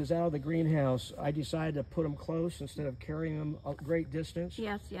boxes out of the greenhouse, I decided to put them close instead of carrying them a great distance.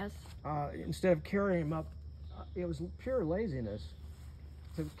 Yes, yes. Instead of carrying them up, it was pure laziness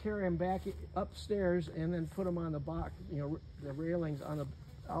to carry them back upstairs and then put them on the box, you know, the railings on the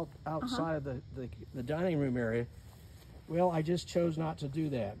outside of the dining room area. Well, I just chose not to do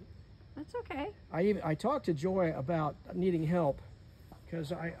that. That's okay. I talked to Joy about needing help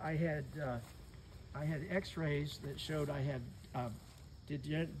because I had X-rays that showed I had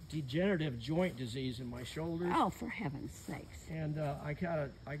degenerative joint disease in my shoulders. Oh, for heaven's sakes. And I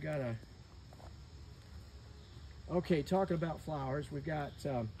gotta. Okay, talking about flowers, we've got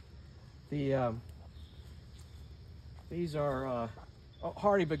these are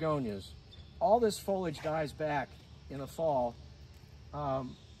hardy begonias, all this foliage dies back in the fall,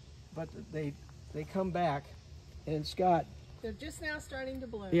 but they come back, and it's got. They're just now starting to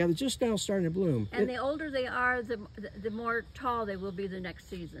bloom. Yeah, they're just now starting to bloom. And the older they are, the more tall they will be the next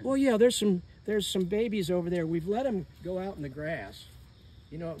season. Well, yeah, there's some babies over there. We've let them go out in the grass.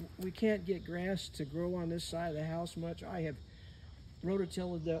 You know, we can't get grass to grow on this side of the house much. I have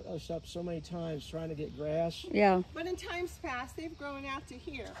rototilled us up so many times trying to get grass. Yeah. But in times past, they've grown out to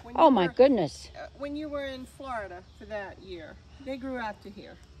here. Oh my goodness. When you were in Florida for that year, they grew out to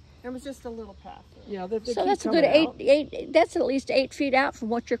here. There was just a little path. Yeah, they So keep that's a coming good out. eight. That's at least 8 feet out from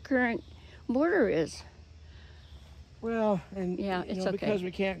what your current border is. Well, and Yeah, you it's know, okay. because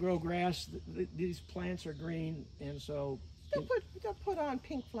we can't grow grass, these plants are green, and so They'll put on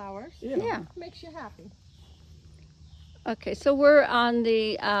pink flowers. yeah. Yeah. Makes you happy. Okay, so we're on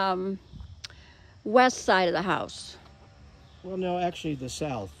the west side of the house. Well, no, actually the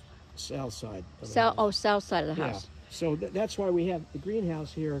south side. Of the South. house. Oh, south side of the Yeah. house. So that's why we have the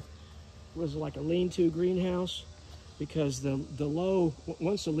greenhouse here. Was like a lean-to greenhouse, because the low,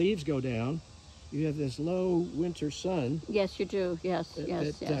 once the leaves go down, you have this low winter sun Yes, you do. Yes,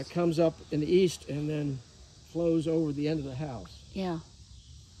 yes, that yes. comes up in the east and then flows over the end of the house. Yeah.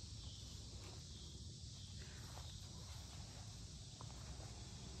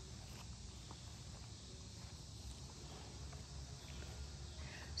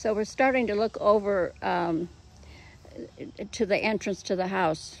 So we're starting to look over to the entrance to the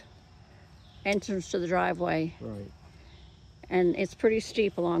house, entrance to the driveway, Right. and it's pretty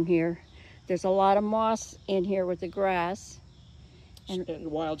steep along here. There's a lot of moss in here with the grass. And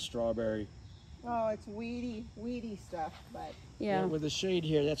wild strawberry. Oh, it's weedy stuff, but Yeah, With the shade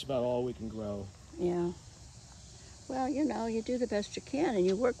here, that's about all we can grow. yeah. Well, you know, you do the best you can, and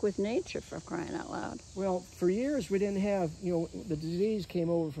you work with nature, for crying out loud. Well, for years we didn't have, you know, the disease came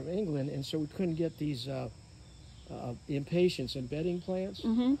over from England, and so we couldn't get these impatiens and bedding plants,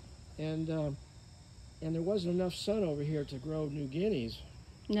 Mm-hmm. and there wasn't enough sun over here to grow New Guineas,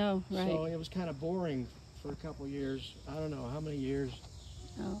 No, right. so it was kind of boring for a couple of years. I don't know how many years.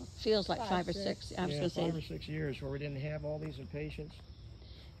 Oh, feels like 5 or 5, 6. I was Yeah, going to 5 say, or 6 years where we didn't have all these impatiens.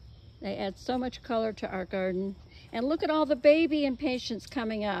 they add so much color to our garden. And look at all the baby impatiens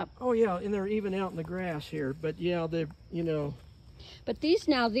coming up. Oh yeah, and they're even out in the grass here. But yeah, they, you know. But these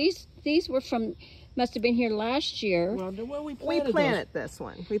were from, must have been here last year. Well, we we planted planted this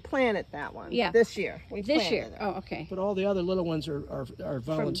one. We planted that one. Yeah. This year. We This planted year. it. Oh, okay. those. But all the other little ones are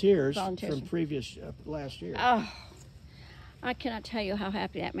volunteers volunteers. from previous last year. Oh, I cannot tell you how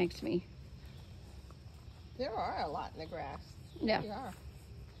happy that makes me. There are a lot in the grass. Yeah. There are.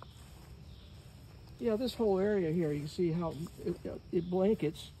 Yeah, this whole area here, you can see how it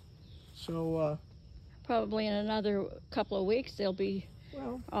blankets. So, Probably in another couple of weeks they'll be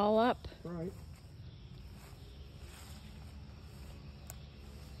well, all up. right.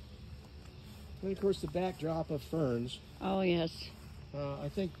 And of course, the backdrop of ferns. Oh, yes. I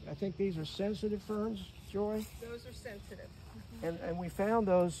think these are sensitive ferns, Joy. Those are sensitive. And we found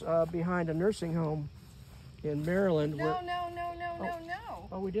those behind a nursing home in Maryland. No.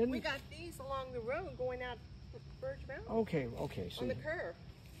 Oh, we didn't? We got these along the road going out to Burge Mountain Okay. on See, the curve.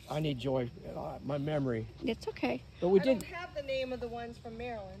 I need Joy, my memory. It's okay. But we I did. don't have the name of the ones from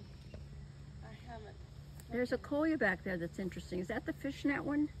Maryland. I haven't. There's a koya back there that's interesting. Is that the fishnet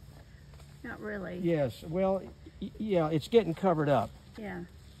one? Not really. Yes. Well, yeah, it's getting covered up. Yeah.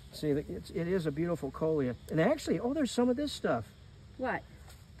 See, it is a beautiful coleus. And actually, oh, there's some of this stuff. What?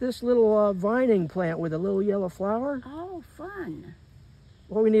 This little vining plant with a little yellow flower. Oh, fun.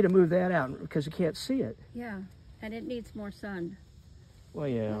 Well, we need to move that out because you can't see it. Yeah. And it needs more sun. Well,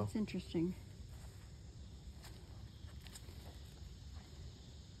 yeah. That's interesting.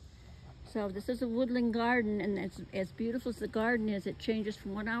 So this is a woodland garden, and as beautiful as the garden is, it changes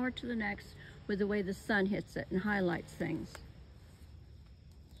from one hour to the next with the way the sun hits it and highlights things.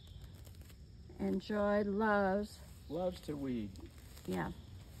 And Joy loves, Loves to weed. yeah,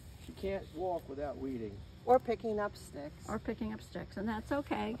 She can't walk without weeding. Or picking up sticks. or picking up sticks, and that's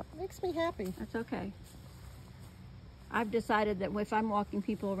okay. Makes me happy. That's okay. I've decided that if I'm walking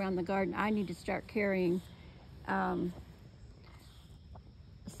people around the garden, I need to start carrying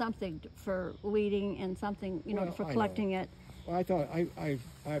something for weeding and something, you know, Well, for I know. collecting it. Well, I thought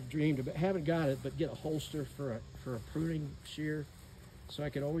I've dreamed about, haven't got it, but get a holster for a pruning shear, so I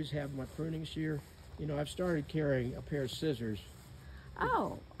could always have my pruning shear. You know, I've started carrying a pair of scissors.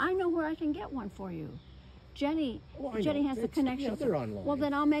 Oh, I know where I can get one for you. Jenny, Well, I Jenny know. has the It's- connection. yeah, they're online. Well,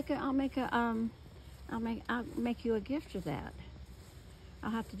 then I'll make you a gift of that.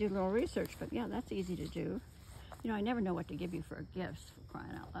 I'll have to do a little research, but yeah, that's easy to do. You know, I never know what to give you for gifts, for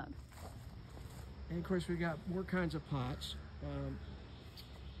crying out loud. And of course, we got more kinds of pots.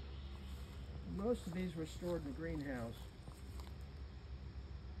 Most of these were stored in the greenhouse.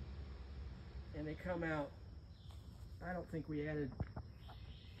 And they come out, I don't think we added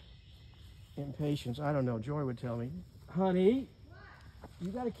impatiens. I don't know, Joy would tell me. Honey,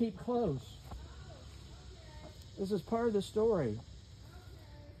 you got to keep close. This is part of the story.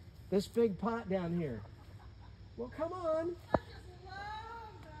 This big pot down here. Well, come on.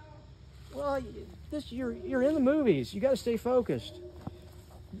 Well, you're in the movies. You got to stay focused.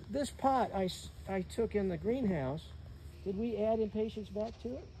 This pot I took in the greenhouse. Did we add impatiens back to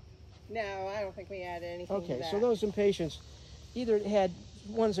it? No, I don't think we added anything to Okay, that. so those impatiens either had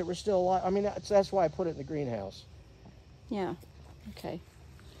ones that were still alive. I mean, that's why I put it in the greenhouse. Yeah. Okay.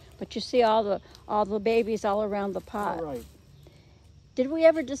 But you see all the babies all around the pot. All right. Did we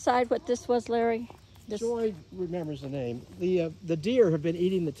ever decide what this was, Larry? Joy remembers the name. The deer have been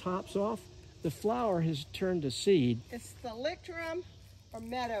eating the tops off. The flower has turned to seed. It's the lictrum or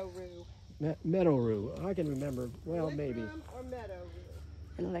meadow rue. Meadow rue. I can remember. Well, maybe. Lictrum or meadow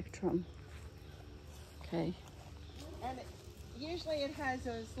rue. Electrum. Okay. And usually it has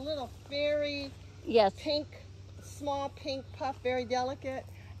those little very Yes. pink, small pink puff, very delicate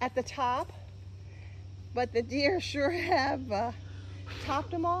at the top. But the deer sure have topped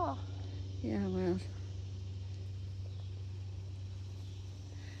them all. Yeah, well.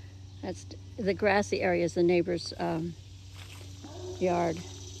 That's the grassy area is the neighbor's yard.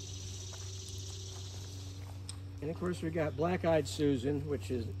 And of course, we got black-eyed Susan, which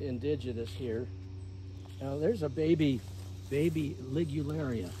is indigenous here. Now, there's a baby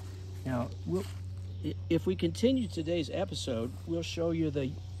ligularia. Now, if we continue today's episode, we'll show you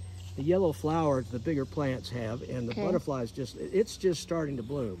the yellow flowers the bigger plants have, and the butterflies it's just starting to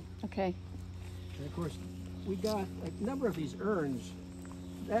bloom. Okay. And of course, we got a number of these urns.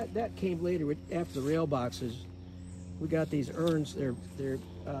 That came later after the rail boxes. We got these urns. They're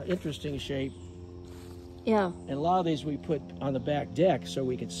interesting shape. Yeah. And a lot of these we put on the back deck so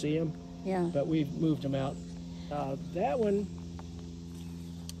we could see them. Yeah. But we've moved them out. That one,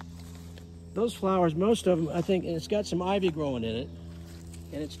 those flowers, most of them, I think, and it's got some ivy growing in it.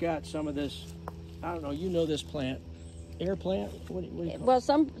 And it's got some of this, I don't know, you know this plant. Air plant? What do you call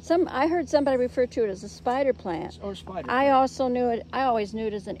Well, I heard somebody refer to it as a spider plant. Or spider I plant. also knew it. I always knew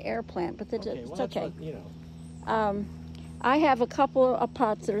it as an air plant, but it's Well, that's okay. what, you know. I have a couple of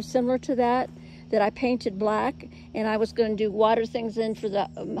pots that are similar to that I painted black, and I was going to do water things in for the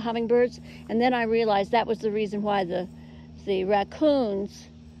hummingbirds, and then I realized that was the reason why the raccoons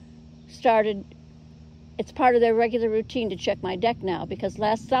started. It's part of their regular routine to check my deck now, because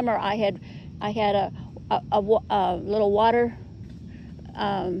last summer I had a little water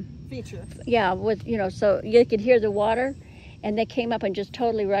Feature. yeah, with so you could hear the water, and they came up and just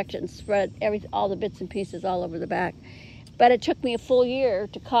totally wrecked it and spread all the bits and pieces all over the back. But it took me a full year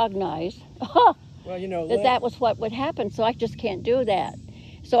to cognize Well, you know, that was what would happen, so I just can't do that.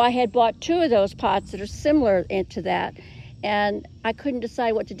 So I had bought 2 of those pots that are similar to that, and I couldn't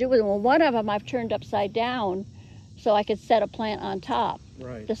decide what to do with them. Well, one of them I've turned upside down so I could set a plant on top,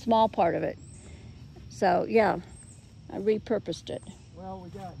 right. the small part of it. So, yeah, I repurposed it. Well, we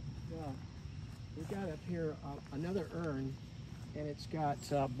got up here another urn, and it's got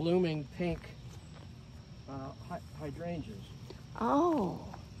blooming pink hydrangeas. Oh.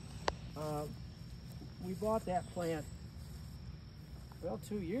 We bought that plant, well,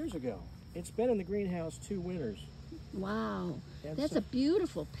 2 years ago. It's been in the greenhouse 2 winters. Wow. And That's so- a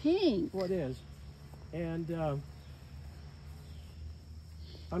beautiful pink. Well, it is. And,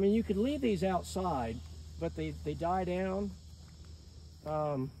 I mean, you could leave these outside, but they die down.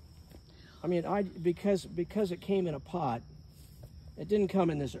 I mean, because it came in a pot, it didn't come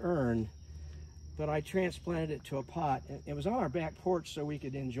in this urn, but I transplanted it to a pot. It was on our back porch so we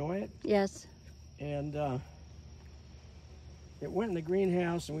could enjoy it. Yes. And it went in the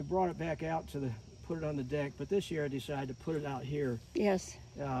greenhouse, and we brought it back out put it on the deck. But this year I decided to put it out here. Yes.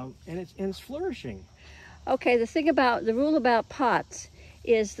 And it's flourishing. Okay, the rule about pots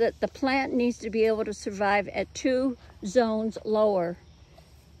is that the plant needs to be able to survive at 2 zones lower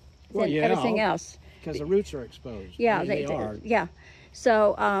than everything else. Because the roots are exposed. Yeah, I mean, they are. Yeah.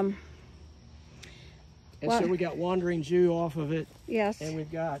 So, So we got Wandering Jew off of it, yes, and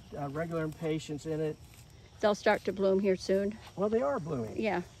we've got regular impatiens in it. they'll start to bloom here soon. Well, they are blooming.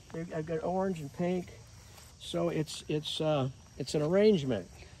 Yeah. I've got orange and pink, so it's an arrangement.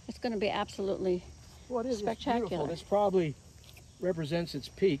 It's going to be absolutely Well, it is. spectacular. It's beautiful. This probably represents its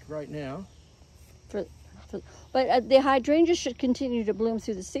peak right now. But the hydrangeas should continue to bloom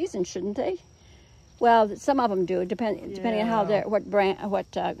through the season, shouldn't they? Well, some of them do, depending on how Yeah. what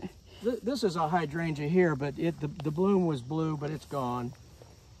this is a hydrangea here, but the bloom was blue, but it's gone.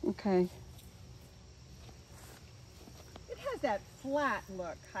 Okay. It has that flat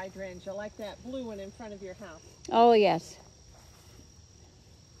look, hydrangea, like that blue one in front of your house. Oh, yes.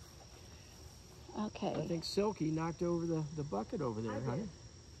 I Okay. think Silky knocked over the bucket over there, honey.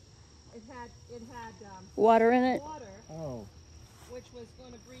 It had Water in it? water, Oh, which was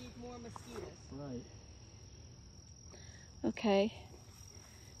going to breed more mosquitoes. right. Okay.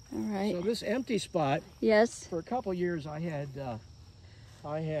 All right. So this empty spot, Yes. for a couple years, I had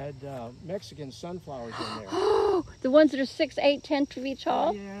Mexican sunflowers in there. Oh, the ones that are 6, 8, 10 feet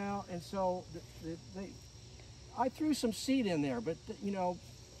tall? Yeah, and so I threw some seed in there, but you know,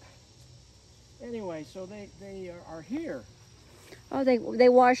 anyway, so they are here. Oh, they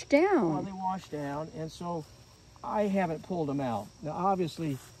wash Well, down. they wash down, and so I haven't pulled them out. Now,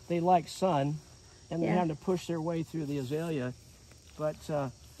 obviously, they like sun, and they're Yeah. having to push their way through the azalea, but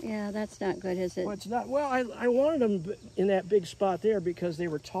Yeah, that's not good, is it? well, it's not. Well, I wanted them in that big spot there because they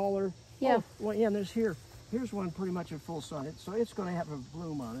were taller. Yeah. Oh, well, yeah, and here's one pretty much in full sun. So it's going to have a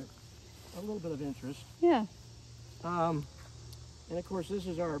bloom on it, a little bit of interest. Yeah. And of course, this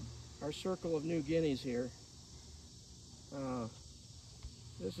is our circle of New Guineas here.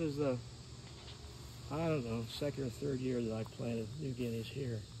 This is the, I don't know, second or third year that I planted New Guineas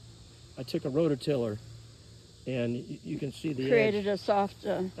here. I took a rototiller, and you can see the Created edge. a soft.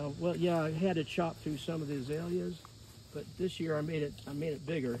 Well, yeah, I had to chop through some of the azaleas, but this year I made it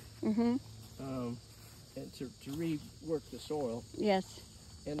bigger, Mm-hmm. and to rework the soil. Yes.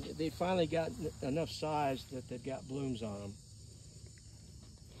 And they finally got enough size that they've got blooms on them.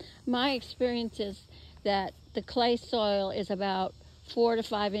 My experience is that the clay soil is about 4 to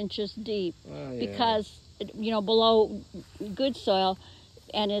 5 inches deep Oh, yeah. because, below good soil,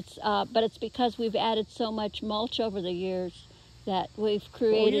 and but it's because we've added so much mulch over the years that we've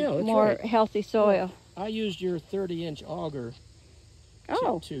created that's more right. healthy soil. I used your 30-inch auger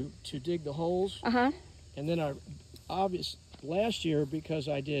to dig the holes, Uh-huh. and then last year, because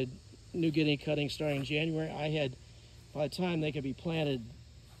I did New Guinea cutting starting in January, I had, by the time they could be planted,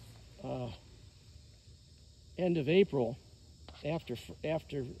 end of April, after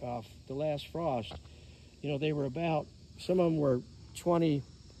the last frost, they were about, some of them were 20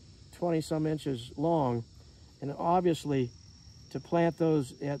 some inches long, and obviously to plant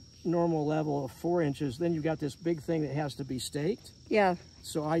those at normal level of 4 inches, then you've got this big thing that has to be staked. Yeah.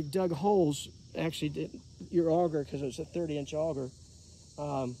 So I dug holes, actually did your auger, because it was a 30-inch auger.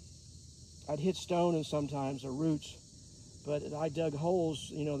 I'd hit stone and sometimes, or roots, but I dug holes,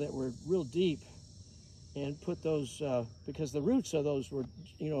 that were real deep, and put those, because the roots of those were,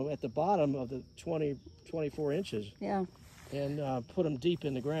 at the bottom of the 24 inches. Yeah. And put them deep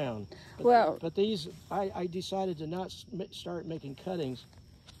in the ground. But these, I decided to not start making cuttings.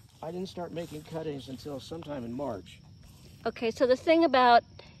 I didn't start making cuttings until sometime in March. Okay, so the thing about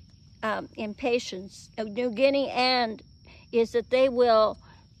impatiens of New Guinea is that they will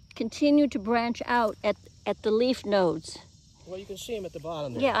continue to branch out at the leaf nodes. Well, you can see them at the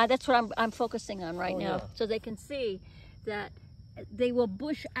bottom there. Yeah, that's what I'm focusing on right now. Yeah. So they can see that they will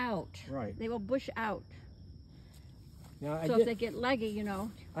bush out. Right. They will bush out. Now, So if they get leggy,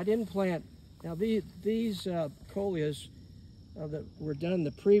 I didn't plant. Now these coleus that were done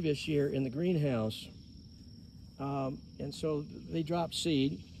the previous year in the greenhouse, and so they dropped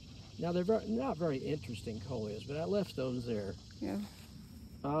seed. Now they're not very interesting coleus, but I left those there. Yeah.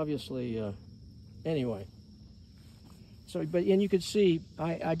 Obviously, anyway. So, and you could see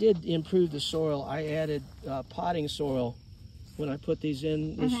I did improve the soil. I added potting soil when I put these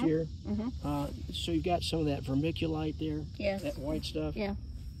in this year. Mm-hmm. So you've got some of that vermiculite there. Yes. That white stuff. Yeah.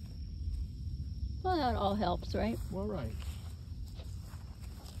 Well, that all helps, right? Well, right.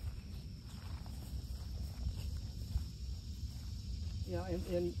 Yeah,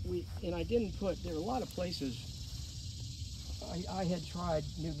 and I didn't put. There were a lot of places. I had tried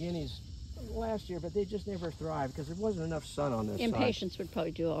New Guineas last year, but they just never thrived because there wasn't enough sun on this side. Impatiens would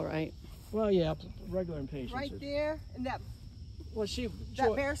probably do all right. Well, yeah, regular impatiens. Right there in that Well,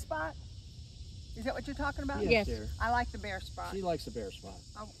 that bare spot. Is that what you're talking about? Yes. There. I like the bare spot. She likes the bare spot.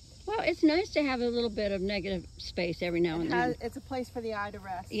 Well, it's nice to have a little bit of negative space every now and then. It's a place for the eye to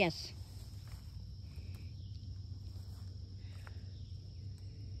rest. Yes.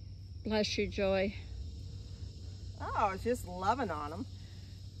 Bless you, Joy. Oh, I was just loving on them.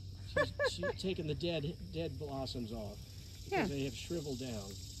 She's taking the dead blossoms off Yeah. because they have shriveled down.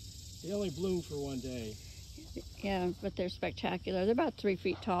 They only bloom for one day. Yeah, but they're spectacular. They're about 3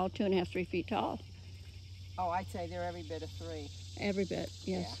 feet tall, 2.5, 3 feet tall. Oh, I'd say they're every bit of 3. Every bit,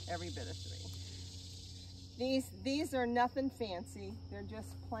 yes. Yeah, every bit of 3. These are nothing fancy. They're just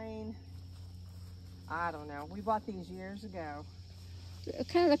plain, I don't know. We bought these years ago.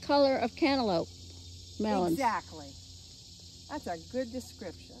 Kind of the color of cantaloupe melons. Exactly. That's a good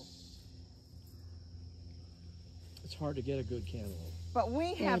description. It's hard to get a good cantaloupe. But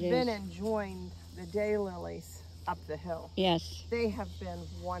we Yeah, have it been is. enjoying the daylilies up the hill. Yes. They have been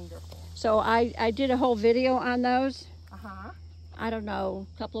wonderful. So I did a whole video on those, Uh-huh. I don't know,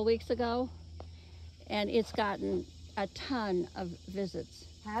 a couple of weeks ago. And it's gotten a ton of visits.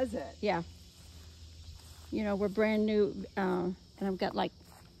 Has it? Yeah. You know, we're brand new, and I've got like,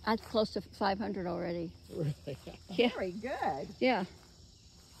 I'm close to 500 already. Really? Yeah. Very good. Yeah.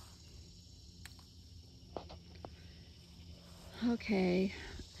 Okay.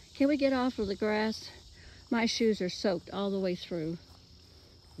 Can we get off of the grass? My shoes are soaked all the way through.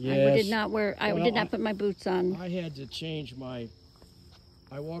 Yes. I did not Well, did not put my boots on. I had to change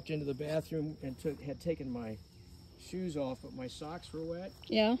I walked into the bathroom and had taken my shoes off, but my socks were wet.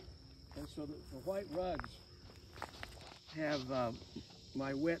 Yeah. And so the white rugs have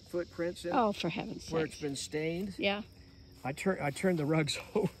my wet footprints in Oh, for heaven's sake. where it's been stained. Yeah. I turned the rugs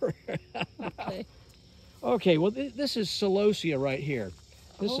over. Okay. Okay, well this is celosia right here.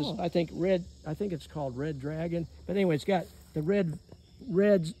 This is Oh. I think it's called red dragon. But anyway, it's got the red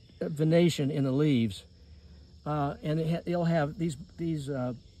venation in the leaves, and it'll have these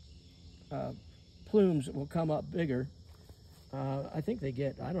plumes that will come up bigger. I think they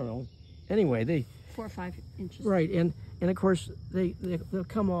get, I don't know. Anyway, they 4 or 5 inches. right, and of course they'll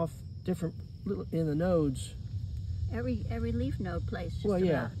come off different in the nodes. Every leaf node place. Just Well,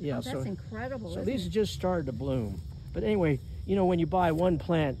 yeah, about. yeah, Oh, that's so- incredible. So isn't these it? just started to bloom. But anyway, you know, when you buy one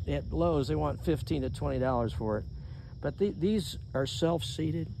plant at Lowe's, they want $15 to $20 for it. But these are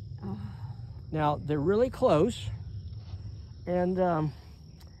self-seeded. Oh. Now they're really close, and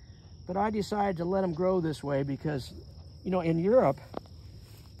but I decided to let them grow this way because, you know, in Europe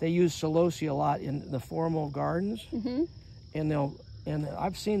they use celosia a lot in the formal gardens, Mm-hmm. and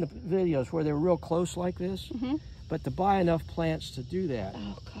I've seen the videos where they're real close like this. Mm-hmm. But to buy enough plants to do that,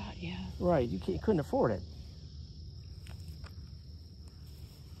 Oh God, yeah. right? You couldn't afford it.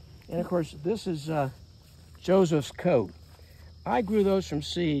 And of course, this is Joseph's coat. I grew those from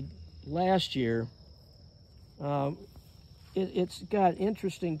seed last year. It's got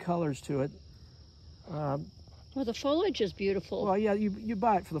interesting colors to it. Well, the foliage is beautiful. Well, yeah, you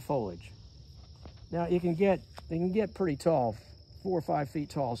buy it for the foliage. Now they can get pretty tall, 4 or 5 feet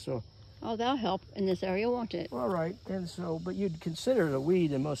tall. So, Oh, that'll help in this area, won't it? all right. And so, but you'd consider it a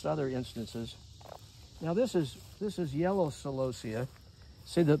weed in most other instances. Now this is yellow celosia.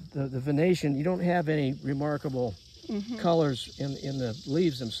 See the venation. You don't have any remarkable Mm-hmm. colors in the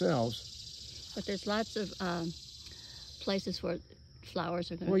leaves themselves. But there's lots of places where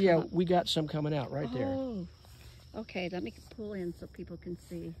flowers are going to Well, come yeah, up. we got some coming out right there. Oh, okay. Let me pull in so people can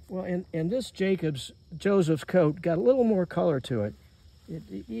see. Well, and this Joseph's coat got a little more color to it.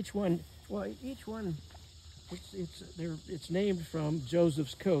 Each one, it's named from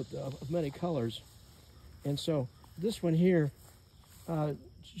Joseph's coat of many colors, and so this one here,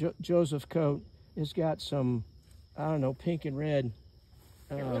 Joseph's coat, has got some, I don't know, pink and red.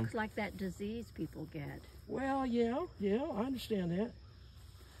 It looks like that disease people get, Well, yeah, I understand that.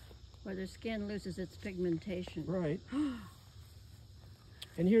 where their skin loses its pigmentation. Right.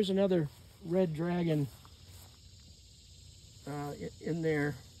 And here's another red dragon in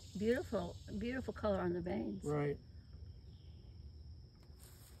there. Beautiful, beautiful color on the veins. Right.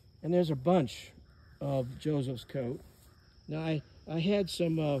 And there's a bunch of Joseph's coat. Now I had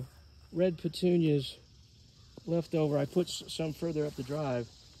some red petunias left over. I put some further up the drive,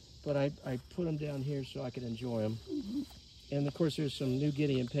 but I put them down here so I could enjoy them. Mm-hmm. And of course there's some New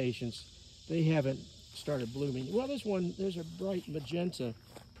Guinea impatiens. They haven't started blooming. Well, there's a bright magenta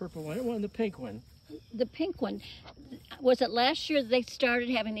purple one, and the pink one. The pink one, was it last year they started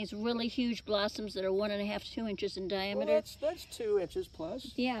having these really huge blossoms that are 1.5 to 2 inches in diameter? Well, that's 2 inches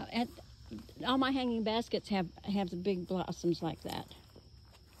plus. Yeah, and all my hanging baskets have the big blossoms like that.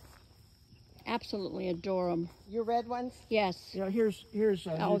 Absolutely adore them. Your red ones? Yes. Yeah, here's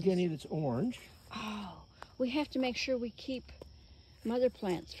Oh, New Guinea that's orange. Oh, we have to make sure we keep mother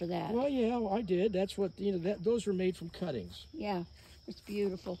plants for that. Well, yeah, I did. That's what, those were made from cuttings. Yeah, it's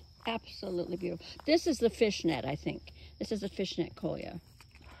beautiful. Absolutely beautiful. This is the fishnet, I think. This is the fishnet Koya,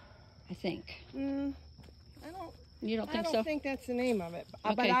 I think. You don't I think don't so? think that's the name of it,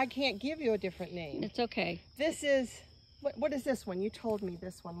 but Okay. I can't give you a different name. It's okay. This is, what is this one? You told me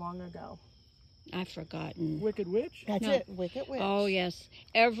this one long ago. I've forgotten. Wicked Witch? That's No. it, Wicked Witch. Oh, yes.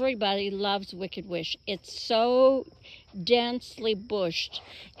 Everybody loves Wicked Witch. It's so densely bushed,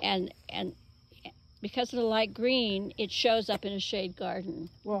 and because of the light green, it shows up in a shade garden.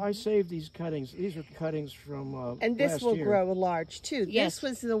 Well, I saved these cuttings. These are cuttings from And this last will year. grow large too. Yes. This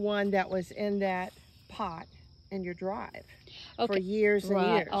was the one that was in that pot in your drive for Okay. years and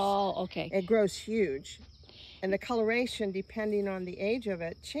Right. years. Oh, okay. It grows huge. And the coloration, depending on the age of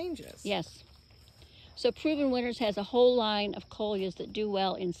it, changes. Yes. So Proven Winters has a whole line of coleus that do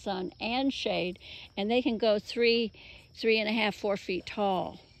well in sun and shade, and they can go 3.5, 4 feet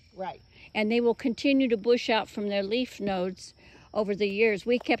tall. Right. And they will continue to bush out from their leaf nodes over the years.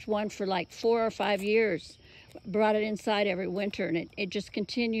 We kept one for like 4 or 5 years, brought it inside every winter, and it just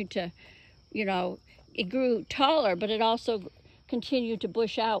continued to, you know, it grew taller, but it also continued to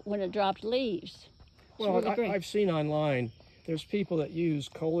bush out when it dropped leaves. It's Well, really great. I've seen online, there's people that use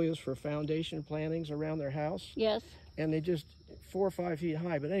coleus for foundation plantings around their house, Yes. and they just 4 or 5 feet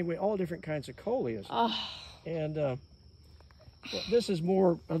high. But anyway, all different kinds of coleus. Oh, And well, this is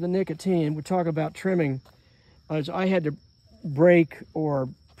more of the nicotine. We talk about trimming. As I had to break or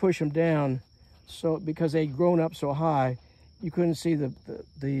push them down, so because they'd grown up so high, you couldn't see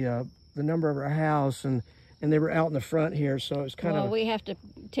the number of our house, and they were out in the front here, so it's kind well, of. we have to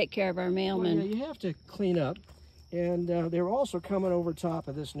take care of our Well, mailmen. yeah, you have to clean up, and they were also coming over top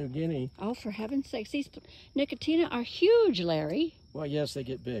of this New Guinea. Oh, for heaven's sakes, these Nicotina are huge, Larry. Well, yes, they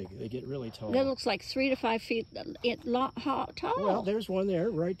get big. They get really tall. That looks like 3 to 5 feet tall. Well, there's one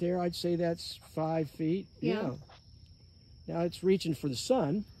there, right there. I'd say that's 5 feet. Yeah. Now it's reaching for the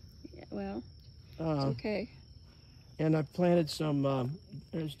sun. Well, it's Uh, okay. And I planted some.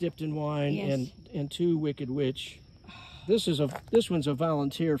 It's dipped in wine Yes. and 2 Wicked Witch. This one's a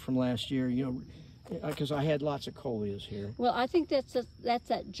volunteer from last year. You know, because I had lots of coleus here. Well, I think that's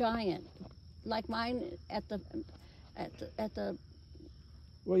that giant, like mine at the.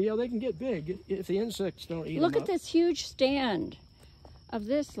 Well, yeah, they can get big if the insects don't eat Look them at up. this huge stand of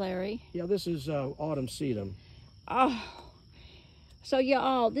this, Larry. Yeah, this is autumn sedum. Oh, so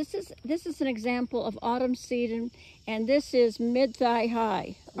y'all, this is an example of autumn sedum, and this is mid-thigh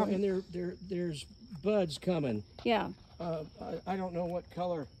high. Well, and there's buds coming. Yeah. I don't know what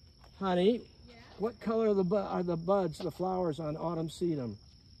color, honey. Yeah. What color are the buds, the flowers on autumn sedum?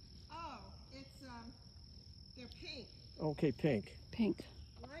 Oh, it's they're pink. Okay, pink. Pink.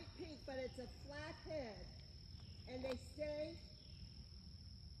 Light pink, but it's a flat head. And they stay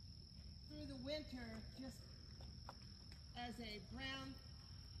through the winter just as a brown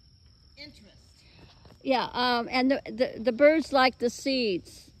interest. Yeah, and the birds like the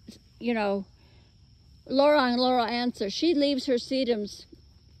seeds. You know, Laura answer. She leaves her sedums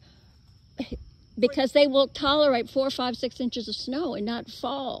because they will tolerate 4, 5, 6 inches of snow and not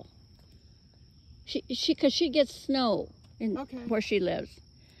fall. Because she gets snow in where she lives.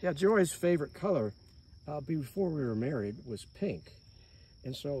 Yeah, Joy's favorite color before we were married was pink,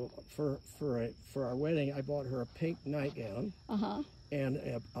 and so for our wedding, I bought her a pink nightgown and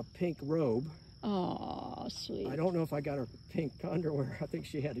a pink robe. Oh, sweet. I don't know if I got her pink underwear. I think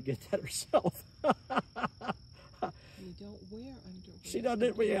she had to get that herself. You don't wear underwear. She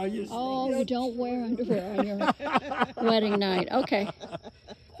doesn't. Yeah, You don't wear underwear on your wedding night. Okay.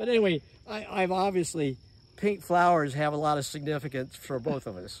 But anyway, I've obviously, pink flowers have a lot of significance for both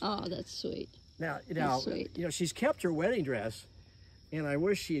of us. Oh, that's sweet. Now, sweet. you know, she's kept her wedding dress, and I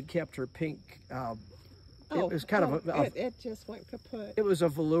wish she had kept her pink. It was kind of it just went kaput. It was a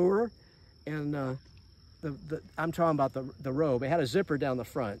velour, and I'm talking about the robe. It had a zipper down the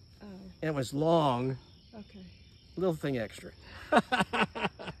front, and it was long. Okay. Little thing extra.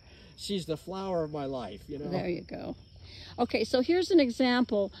 She's the flower of my life, you know. There you go. Okay, so here's an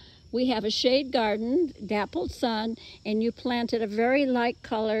example. We have a shade garden, dappled sun, and you planted a very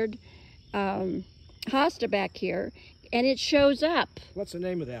light-colored hosta back here, and it shows up. What's the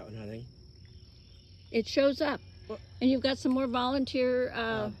name of that one, honey? It shows up. And you've got some more volunteer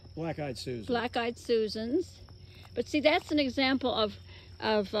Black-eyed Susan. black-eyed Susans. But see, that's an example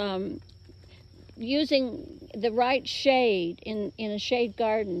of using the right shade in a shade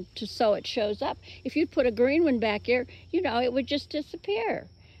garden so it shows up. If you'd put a green one back here, you know, it would just disappear.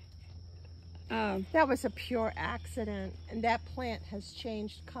 That was a pure accident, and that plant has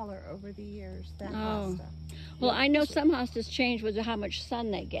changed color over the years. That hosta. Well, I know some hostas change with how much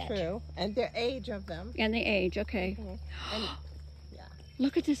sun they get. True, and the age of them. And the age, okay. And yeah.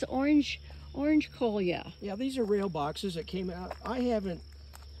 Look at this orange coleus. Yeah, these are rail boxes that came out. I haven't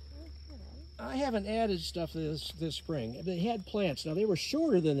added stuff this spring. They had plants. Now they were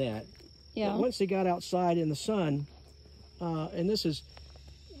shorter than that. Yeah. But once they got outside in the sun, and this is,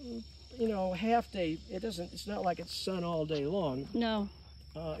 you know, half day. It's not like it's sun all day long. No.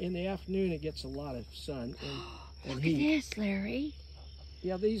 In the afternoon, it gets a lot of sun and Look heat. at this, Larry.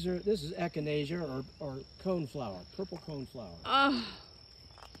 Yeah, this is echinacea or coneflower, purple coneflower. Oh,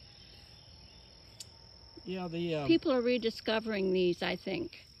 Yeah, the people are rediscovering these, I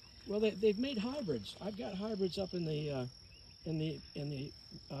think. well, they've made hybrids. I've got hybrids up in the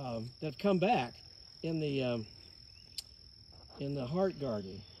that come back in the heart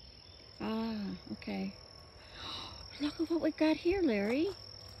garden. Ah, okay. Look at what we got here, Larry.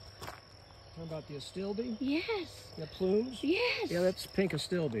 How about the astilbe? Yes. The plumes? Yes. Yeah, that's pink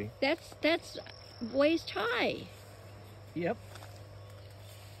astilbe. That's waist high. Yep.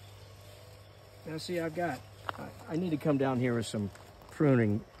 Now see, I need to come down here with some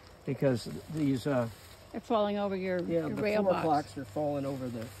pruning because these They're falling over your the rail floor box. blocks are falling over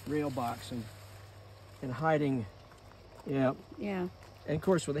the rail box and hiding. Yeah. Yeah. And of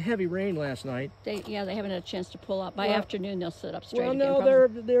course, with the heavy rain last night. They haven't had a chance to pull up. By Well, afternoon, they'll sit up straight Well, again. no,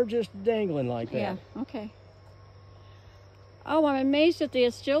 probably. they're just dangling like that. Yeah. Okay. Oh, I'm amazed that the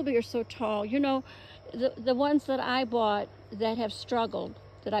astilbe are so tall. You know, the ones that I bought that have struggled,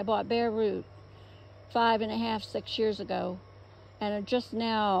 that I bought bare root 5.5, 6 years ago, and are just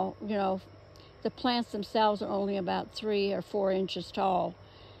now, you know, the plants themselves are only about 3 or 4 inches tall,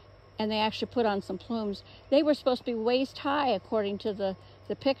 and they actually put on some plumes. They were supposed to be waist high according to the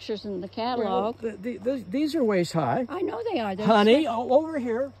pictures in the catalog. Well, these are waist high. I know they are. They're Honey, over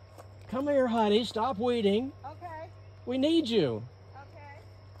here. Come here, honey. Stop weeding. Okay. We need you. Okay.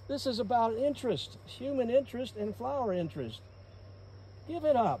 This is about interest, human interest and flower interest. Give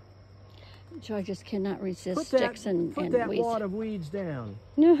it up. Joy just cannot resist Put sticks that, and put that weeds. wad of weeds down,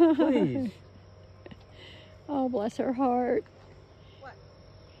 please. Oh, bless her heart. What?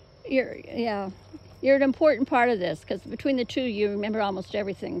 You're an important part of this because between the two, you remember almost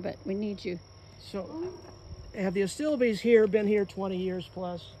everything. But we need you. So, have the astilbes here been here 20 years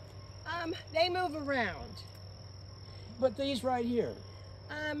plus? They move around. But these right here,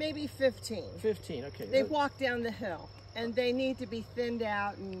 Maybe 15. 15. Okay. They walk down the hill, and they need to be thinned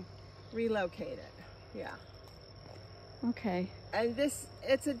out and relocated. Yeah. Okay. And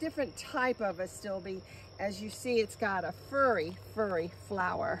it's a different type of astilbe. As you see, it's got a furry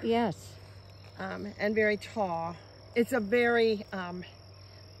flower. Yes. And very tall. It's a very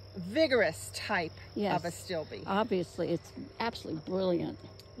vigorous type Yes. of astilbe. Obviously, it's absolutely brilliant.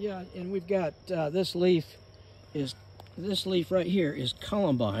 Yeah, and we've got this leaf right here is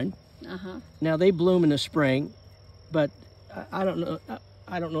columbine. Now they bloom in the spring, but I don't know.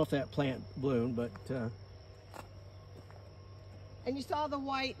 I don't know if that plant bloomed, but. And you saw the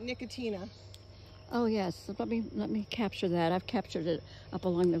white nicotina. Oh yes. Let me capture that. I've captured it up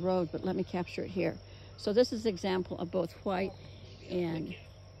along the road, but let me capture it here. So this is an example of both white and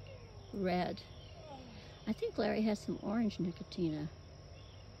red. I think Larry has some orange nicotina.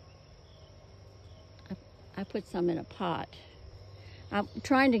 I put some in a pot. I'm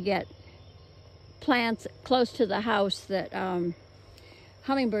trying to get plants close to the house that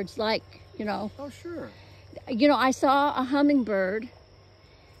hummingbirds like, you know. Oh, sure. You know, I saw a hummingbird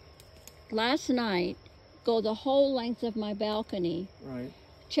last night go the whole length of my balcony, Right.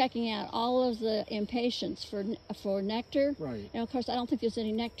 checking out all of the impatiens for nectar. Right. And of course, I don't think there's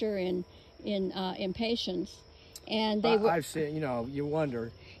any nectar in impatiens. And they were, I've seen. You know, you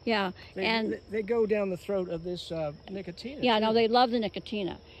wonder. yeah, and They go down the throat of this nicotina. yeah, too. no, they love the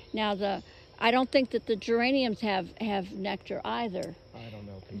nicotina. Now I don't think that the geraniums have nectar either. I don't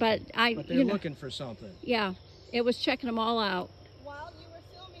know. People. But they're you know, looking for something. yeah, it was checking them all out. While you were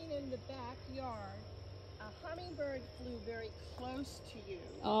filming in the backyard, a hummingbird flew very close to you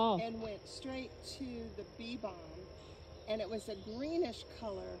Oh. and went straight to the bee balm. And it was a greenish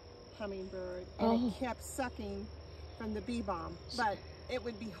color hummingbird, and Oh. it kept sucking from the bee balm. But it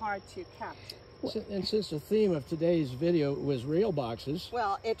would be hard to capture. And since the theme of today's video was rail boxes,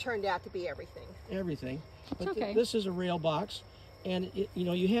 Well, it turned out to be everything. everything. But okay. this is a rail box, and you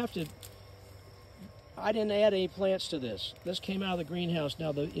know, you have to. I didn't add any plants to this. This came out of the greenhouse.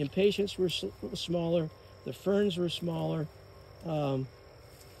 Now the impatiens were smaller, the ferns were smaller.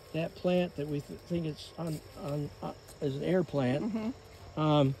 That plant that we think it's is an air plant,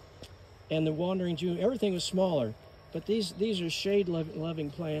 and the wandering June, everything was smaller. But these are shade loving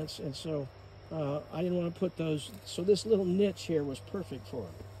plants, and so I didn't want to put those. So this little niche here was perfect for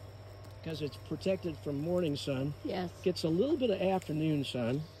them because it's protected from morning sun. Yes. Gets a little bit of afternoon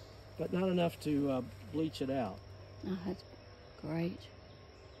sun, but not enough to bleach it out. Oh, that's great.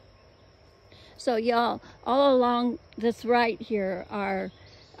 So y'all, all along this right here are,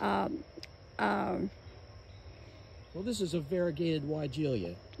 Well, this is a variegated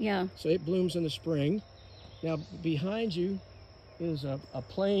Weigelia, yeah, so it blooms in the spring. Now behind you is a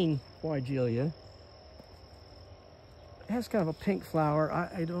plain Weigelia. has kind of a pink flower.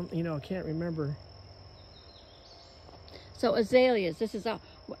 I don't, I can't remember. So azaleas, this is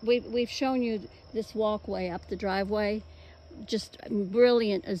we've shown you this walkway up the driveway. Just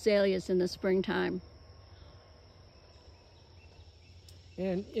brilliant azaleas in the springtime.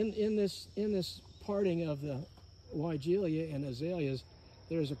 And in this parting of the Weigelia and azaleas,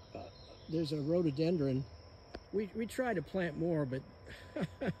 there's a rhododendron. We tried to plant more, but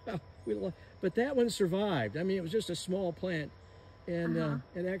but that one survived. I mean, it was just a small plant, and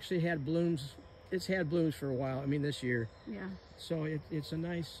it actually had blooms. It's had blooms for a while. I mean, this year. Yeah. So it's a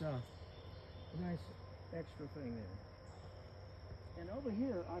nice extra thing there. And over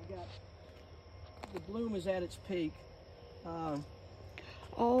here, I've got the bloom is at its peak.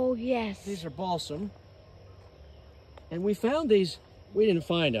 Oh yes. These are balsam, and we found these. We didn't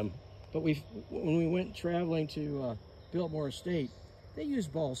find them, but when we went traveling to Biltmore Estate, they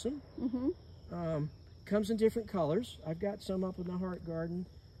used balsam. Comes in different colors. I've got some up in the heart garden,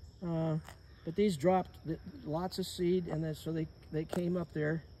 but these dropped lots of seed, and then so they came up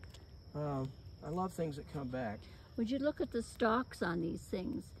there. I love things that come back. Would you look at the stalks on these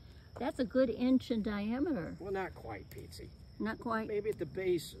things? That's a good inch in diameter. Well, not quite, Petsy. Not quite. Maybe at the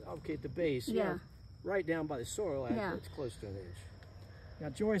base. Okay, at the base. Yeah. Right down by the soil, it's close to an inch. Now,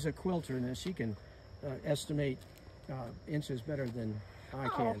 Joy's a quilter, and she can estimate inches better than I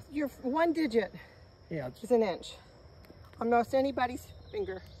can. Oh, you're 1 digit. Yeah, is an inch. Almost anybody's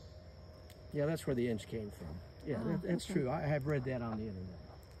finger. Yeah, that's where the inch came from. Yeah, that's true. I have read that on the internet.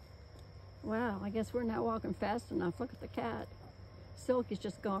 Wow, I guess we're not walking fast enough. Look at the cat. Silky's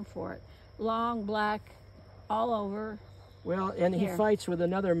just going for it. Long, black, all over. Well, and he fights with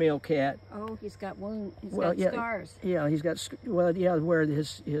another male cat. Oh, he's got wounds. He's got scars. Yeah, he's got, where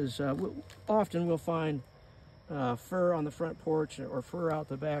his often we'll find fur on the front porch or fur out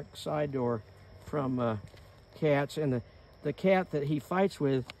the back side door from cats. And the cat that he fights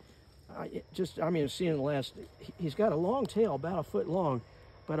with, I've seen in the last, he's got a long tail, about a foot long,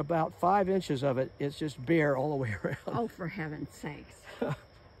 but about 5 inches of it, it's just bare all the way around. Oh, for heaven's sakes.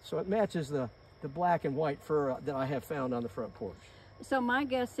 So it matches the black and white fur that I have found on the front porch. So my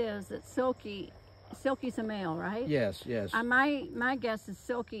guess is that Silky's a male, right? Yes, yes. My guess is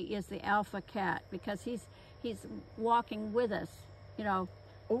Silky is the alpha cat because he's walking with us, Oh,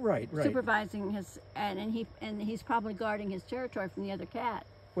 right. Supervising his, and he's probably guarding his territory from the other cat.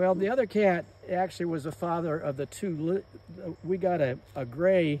 Well, the other cat actually was the father of the two. We got a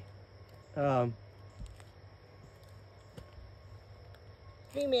gray.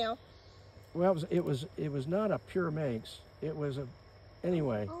 Female. Well, it was not a pure Manx. It was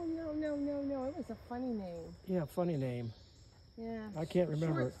anyway. Oh no! It was a funny name. Yeah, funny name. Yeah. I can't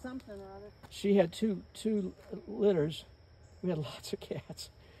remember. Short something or other. She had two litters. We had lots of cats.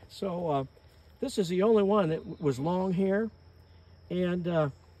 So this is the only one that was long hair,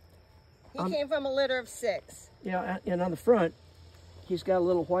 and he came from a litter of 6. Yeah, and on the front, he's got a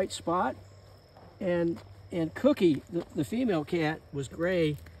little white spot, and Cookie, the female cat, was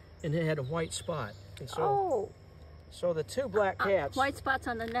gray, and it had a white spot. And so, so the two black cats. White spots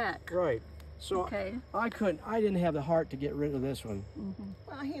on the neck. Right. So I didn't have the heart to get rid of this one.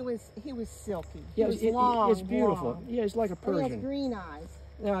 Well, he was silky. Yeah, he was long. It's beautiful. Long. Yeah, he's like a Persian. And he has green eyes.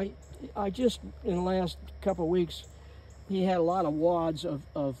 Now, I just in the last couple of weeks, he had a lot of wads of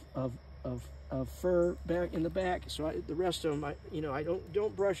fur back in the back. So the rest of them, I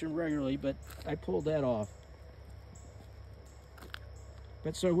don't brush them regularly, but I pulled that off.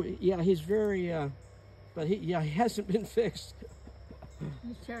 But so yeah, he's very, but he hasn't been fixed.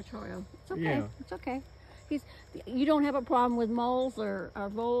 He's territorial. It's okay. Yeah. It's okay. You don't have a problem with moles or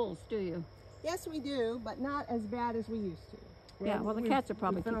voles, do you? Yes, we do, but not as bad as we used to. Well, the cats are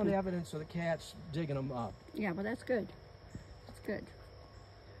probably found evidence of the cats digging them up. Yeah, well, that's good. That's good.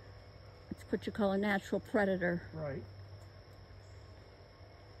 It's what you call a natural predator. Right.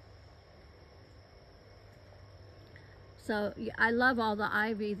 So I love all the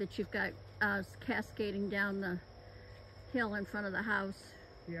ivy that you've got cascading down the hill in front of the house.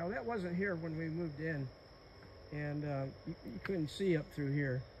 Yeah, well, that wasn't here when we moved in, and you couldn't see up through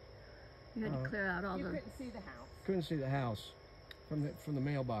here. You had to clear out all You couldn't see the house. Couldn't see the house from the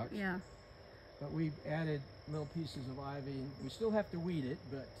mailbox. Yeah. But we added little pieces of ivy, and we still have to weed it,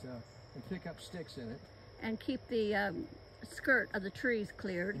 but and pick up sticks in it. And keep the skirt of the trees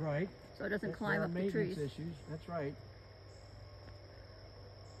cleared. Right. So it doesn't climb up the trees. Issues. That's right.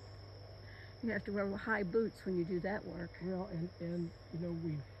 You have to wear high boots when you do that work. Well, and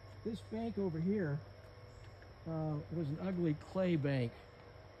this bank over here was an ugly clay bank,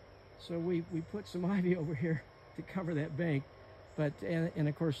 so we put some ivy over here to cover that bank, but and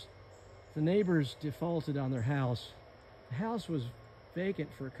of course the neighbors defaulted on their house, The house was vacant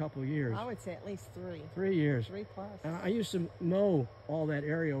for a couple of years. I would say at least 3. 3 years. 3 plus. I used to mow all that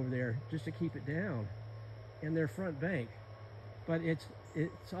area over there just to keep it down in their front bank. But it's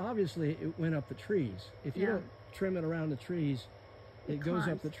obviously it went up the trees. If you don't trim it around the trees, it goes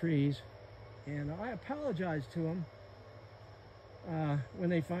up the trees. And I apologized to them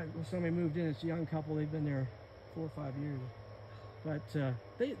when somebody moved in. It's a young couple. They've been there 4 or 5 years. But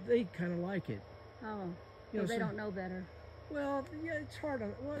they kind of like it. Oh, You know, they so- don't know better. Well, yeah, it's hard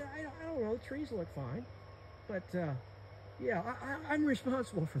on. Well, I don't know. The trees look fine, but yeah, I'm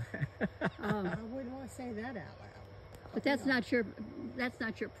responsible for that. I wouldn't want to say that out loud. But that's not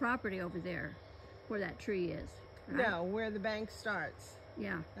your property over there, where that tree is. Right? No, where the bank starts.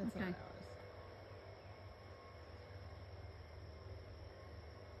 Yeah. That's Okay. not ours.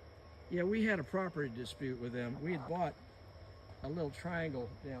 Yeah, we had a property dispute with them. We had bought a little triangle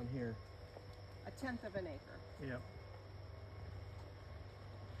down here. 1/10 of an acre. Yeah.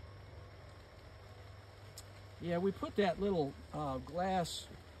 Yeah, we put that little glass.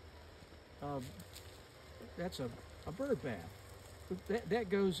 That's a bird bath. That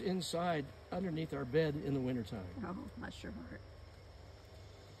goes inside underneath our bed in the wintertime. Oh, bless your heart.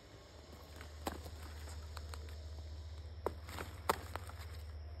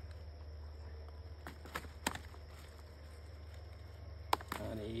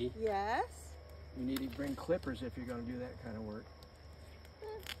 Honey, Yes. you need to bring clippers if you're going to do that kind of work.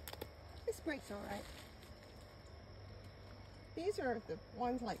 This break's all right. These are the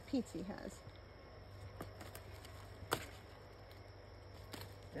ones like Pizzi has.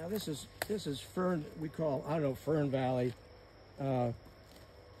 Now this is Fern. We call, I don't know, Fern Valley.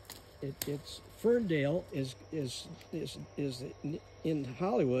 It's Ferndale is in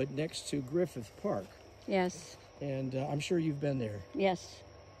Hollywood next to Griffith Park, Yes. and I'm sure you've been there. Yes.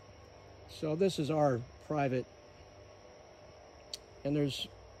 So this is our private, and there's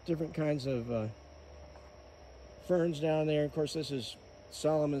different kinds of ferns down there. Of course, this is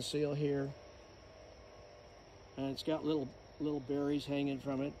Solomon seal here, and it's got little berries hanging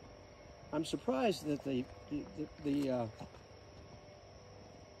from it. I'm surprised that the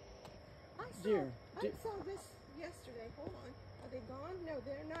deer. I saw this yesterday. Hold on. Are they gone? No,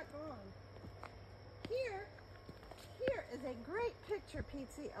 they're not gone. Here is a great picture,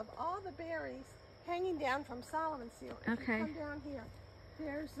 Pizzi, of all the berries hanging down from Solomon seal. If Okay. you come down here,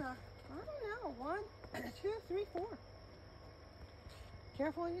 there's I don't know, 1, 2, 3, 4.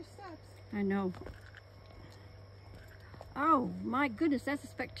 Careful on your steps. I know. Oh my goodness, that's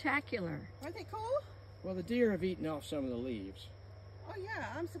spectacular. Aren't they cool? Well, the deer have eaten off some of the leaves. Oh yeah,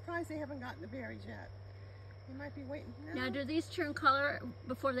 I'm surprised they haven't gotten the berries yet. They might be waiting. No, Now, do these turn color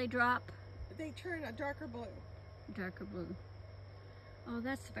before they drop? they turn a darker blue. Darker blue. Oh,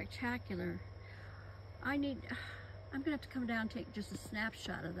 that's spectacular. I'm gonna have to come down and take just a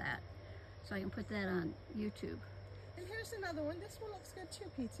snapshot of that so I can put that on YouTube. And here's another one. This one looks good too,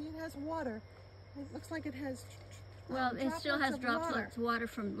 Pizzi. It has water. It looks like it has. Well, it still has droplets droplets of water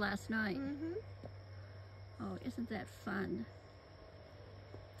from last night. Mm-hmm. Oh, isn't that fun?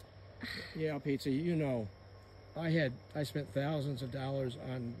 Yeah, Pizzi, you know, I spent thousands of dollars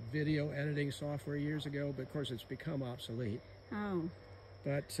on video editing software years ago, but of course it's become obsolete. Oh,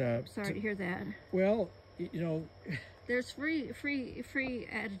 But sorry to hear that. well, you know, There's free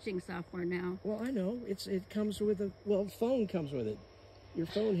editing software now. well, I know it comes with phone comes with it. Your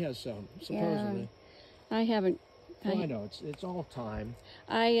phone has some, supposedly. I haven't. Well, I know it's all time.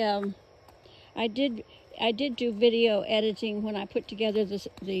 I did do video editing when I put together the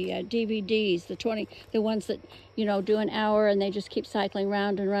DVDs, the ones that, you know, do an hour and they just keep cycling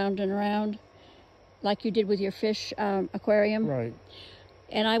round and round and around, like you did with your fish aquarium. Right.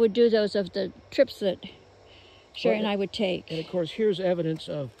 And I would do those of the trips that Sherry and I would take. And of course, here's evidence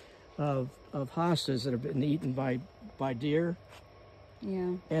of hostas that have been eaten by deer.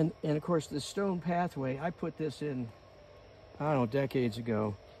 Yeah. And of course, the stone pathway, I put this in, I don't know, decades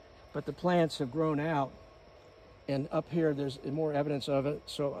ago. But the plants have grown out. And up here, there's more evidence of it.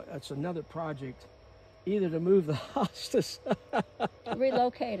 So it's another project, either to move the hostas.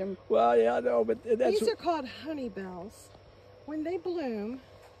 Relocate them. Well, yeah, I know, but that's... These are called honey bells. When they bloom,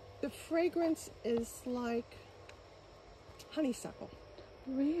 the fragrance is like honeysuckle.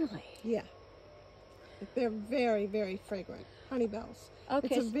 Really? Yeah. They're very, very fragrant. Honey bells.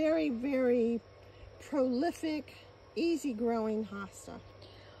 Okay. It's a very, very prolific, easy-growing hosta.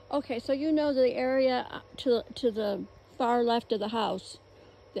 Okay, so you know the area to the far left of the house,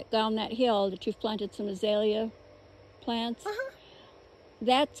 that down that hill that you've planted some azalea plants. Uh-huh.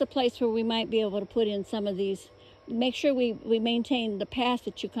 That's a place where we might be able to put in some of these make sure we maintain the path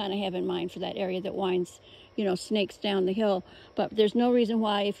that you kind of have in mind for that area that winds, you know, snakes down the hill. But there's no reason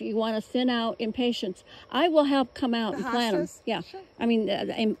why, if you want to thin out impatiens, I will help come out and plant them. hostas? Yeah, Sure. I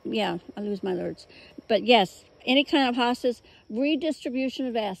mean, yeah, I lose my words. But yes, any kind of hostas, redistribution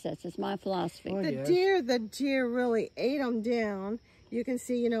of assets is my philosophy. Oh, The yes. deer really ate them down. You can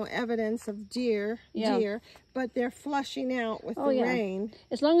see, you know, evidence of deer, but they're flushing out with the rain.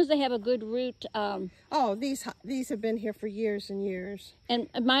 As long as they have a good root. Oh, these have been here for years and years. And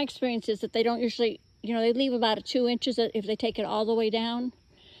my experience is that they don't usually, you know, they leave about 2 inches if they take it all the way down.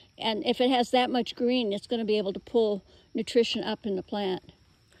 And if it has that much green, it's going to be able to pull nutrition up in the plant.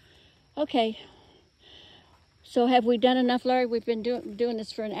 Okay. So have we done enough, Larry? We've been doing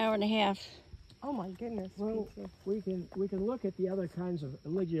this for an hour and a half. Oh my goodness. Well, we can look at the other kinds of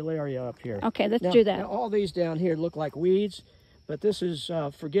ligularia up here. Okay, let's Now, do that. Now all these down here look like weeds, but this is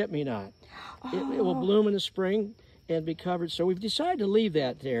forget-me-not. It will bloom in the spring and be covered. So we've decided to leave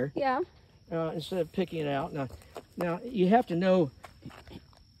that there. Yeah. Instead of picking it out. Now you have to know,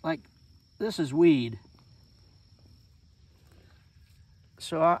 like, this is weed.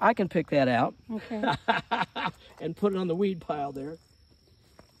 So I can pick that out. Okay. And put it on the weed pile there.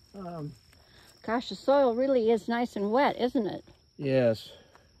 Gosh, the soil really is nice and wet, isn't it? Yes.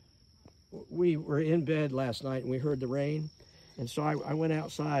 We were in bed last night and we heard the rain. And so I went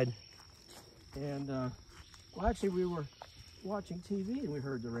outside and, well, actually we were watching TV and we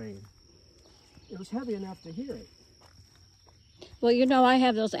heard the rain. It was heavy enough to hear it. Well, you know, I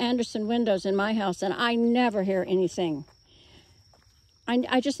have those Anderson windows in my house and I never hear anything.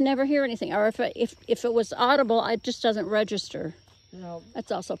 I just never hear anything. Or if it was audible, it just doesn't register. Now,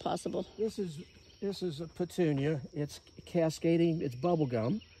 That's also possible. this is a petunia. It's cascading. It's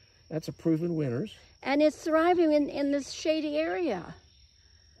bubblegum. That's a proven winners. And it's thriving in this shady area.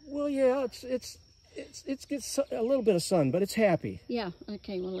 Well, yeah, it gets a little bit of sun, but it's happy. Yeah,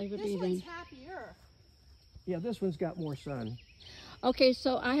 okay, we'll leave it be This then. one's happier. Yeah, this one's got more sun. Okay,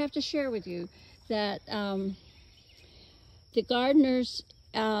 so I have to share with you that the gardeners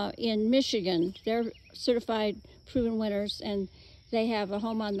in Michigan, they're certified proven winners, and they have a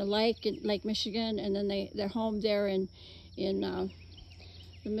home on the lake in Lake Michigan, and then they're home there in the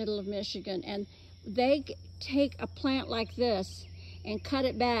middle of Michigan, and they take a plant like this and cut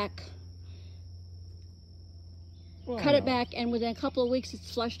it back. Well, Cut it back, and within a couple of weeks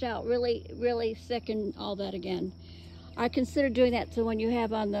it's flushed out really, really thick and all that again. I consider doing that to when you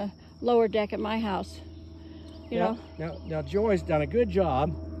have on the lower deck at my house. You know? Now Joy's done a good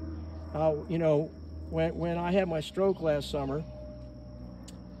job. You know, when I had my stroke last summer,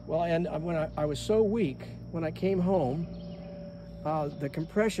 well, and when I was so weak, when I came home, the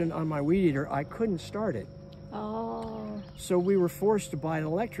compression on my weed eater, I couldn't start it. Oh. So we were forced to buy an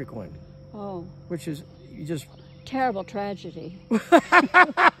electric one. Oh. Which is, you just... Terrible tragedy.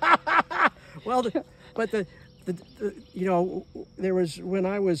 Well, but the you know, there was, when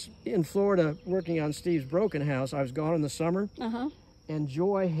I was in Florida working on Steve's broken house, I was gone in the summer, and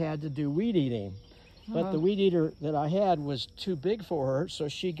Joy had to do weed eating. But the weed eater that I had was too big for her, so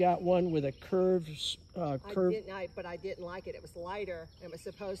she got one with a curved. But I didn't like it. It was lighter. It was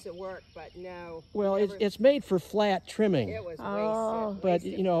supposed to work, but no. Well, it's made for flat trimming. It was wasted. But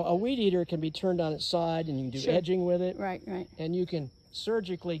you know, a weed eater can be turned on its side, and you can do edging with it. Right, right. And you can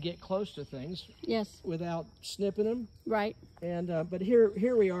surgically get close to things. Yes. Without snipping them. Right. And but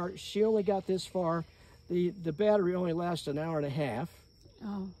here we are. She only got this far. The battery only lasts an hour and a half.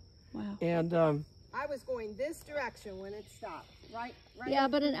 Oh, wow. And I was going this direction when it stopped. Right. Yeah,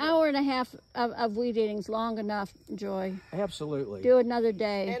 but an hour and a half of weed eating's long enough, Joy. Absolutely. Do another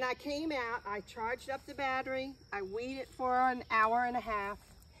day. And I came out, I charged up the battery, I weeded for an hour and a half,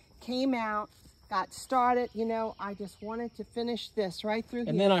 came out, got started, you know, I just wanted to finish this right through here.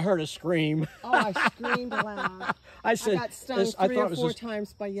 And then I heard a scream. Oh, I screamed aloud. I said, I got stung three or four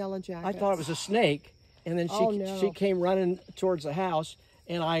times by yellow jackets. I thought it was a snake. And then she came running towards the house.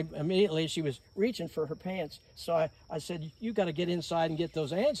 And she was reaching for her pants. So I said, you got to get inside and get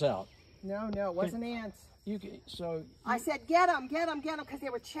those ants out. No, it wasn't ants. I said, get them, because they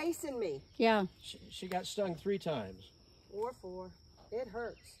were chasing me. Yeah. She got stung 3 times. Or 4. It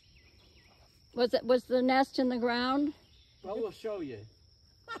hurts. Was the nest in the ground? Well, we'll show you.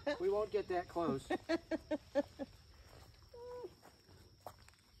 We won't get that close.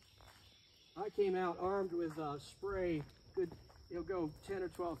 I came out armed with spray. It'll go 10 or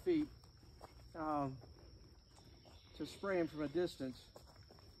 12 feet to spray them from a distance.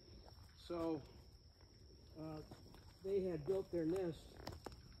 So they had built their nest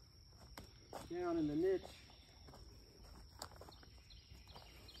down in the niche.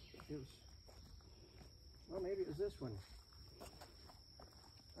 Well, maybe it was this one.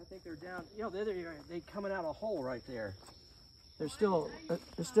 I think they're down. You know, they coming out of a hole right there. They're still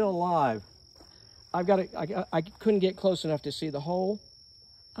alive. I couldn't get close enough to see the hole.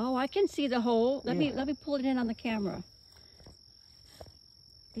 Oh, I can see the hole. Let me pull it in on the camera.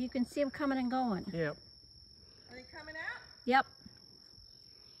 You can see them coming and going. Yep. Are they coming out? Yep.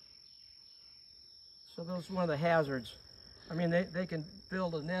 So those are one of the hazards. I mean, they can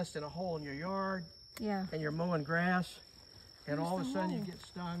build a nest in a hole in your yard. Yeah. And you're mowing grass, and Where's all of a the sudden hole? you get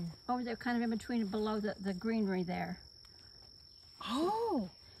stung. Oh, they're kind of in between and below the greenery there. Oh,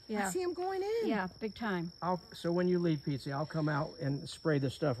 Yeah. I see them going in. Yeah, big time. So when you leave, Pizzi, I'll come out and spray the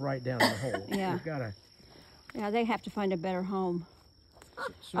stuff right down in the hole. Yeah. We've gotta. Yeah, they have to find a better home.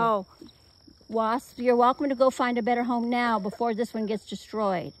 So, Oh, Wasp, you're welcome to go find a better home now before this one gets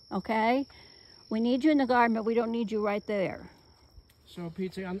destroyed, okay? We need you in the garden, but we don't need you right there. So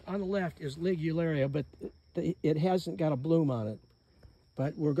Pizzi, on the left is Ligularia, but it hasn't got a bloom on it.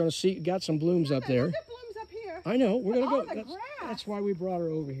 But we're going to see, got some blooms up there. Look at blooms up here. I know, we're going to Oh, go. the That's, grass. that's why we brought her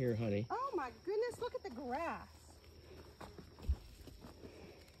over here, honey. Oh my goodness, look at the grass.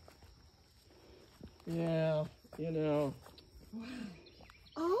 Yeah, you know.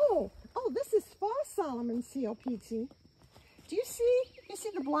 Oh, this is false Solomon seal, Pizzi. Do you see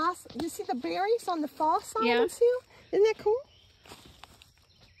the blossom? You see the berries on the false Solomon seal? Isn't that cool?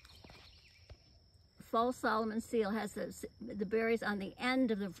 False Solomon seal has the berries on the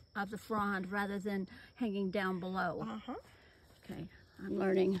end of the frond rather than hanging down below. Uh-huh. Okay, I'm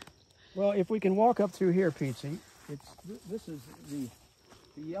learning. Well, if we can walk up through here, Pizzi, this is the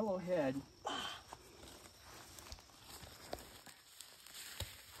yellow head.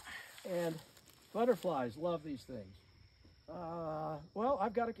 And butterflies love these things. Well,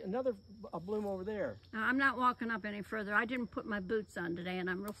 I've got another bloom over there. Now, I'm not walking up any further. I didn't put my boots on today, and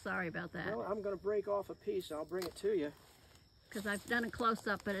I'm real sorry about that. Well, I'm going to break off a piece, and I'll bring it to you. Because I've done a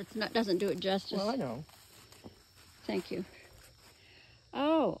close-up, but it's not doesn't do it justice. Well, I know. Thank you.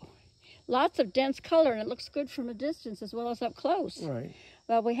 Oh, lots of dense color, and it looks good from a distance as well as up close. Right.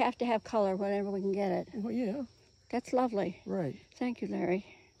 Well, we have to have color whenever we can get it. Well, yeah. That's lovely. Right. Thank you, Larry.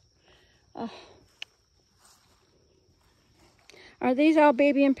 Are these all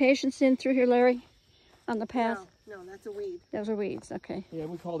baby impatiens in through here, Larry? On the path? No, that's a weed. Those are weeds, okay. Yeah,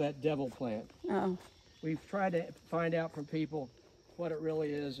 we call that devil plant. Oh, We've tried to find out from people what it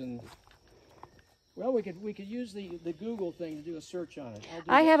really is, and well, we could use the Google thing to do a search on it.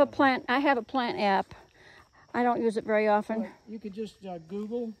 I have a plant app. I don't use it very often. Well, you could just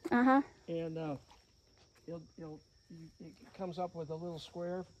Google, Uh-huh. and it comes up with a little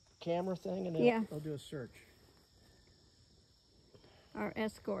square camera thing, and it'll do a search. Our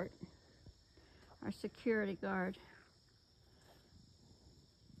escort, our security guard.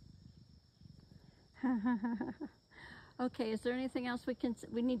 Okay, is there anything else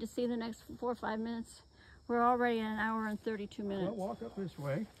we need to see the next 4 or 5 minutes? We're already at 1 hour and 32 minutes. Well, walk up this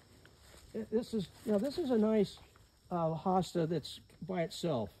way. This is a nice hosta that's by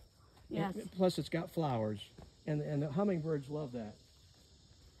itself. Yes. Plus, it's got flowers, and the hummingbirds love that.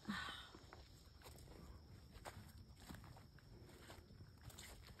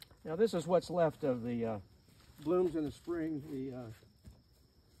 Now, this is what's left of the blooms in the spring. The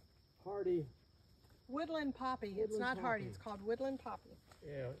hardy. Woodland poppy. It's not hardy. It's called woodland poppy.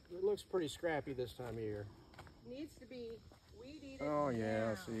 Yeah, it looks pretty scrappy this time of year. Needs to be weed-eated. Oh yeah,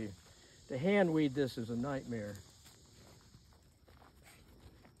 now. see, to hand weed this is a nightmare.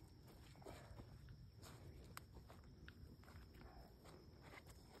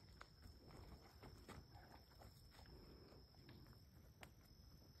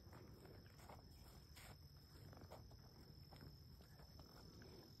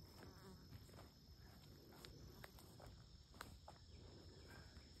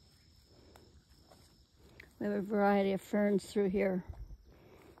 We have a variety of ferns through here.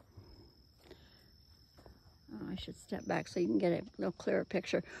 Oh, I should step back so you can get a little clearer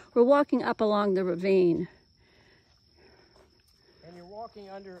picture. We're walking up along the ravine. And you're walking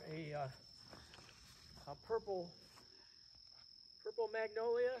under a purple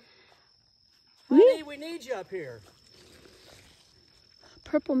magnolia. Honey, we need you up here.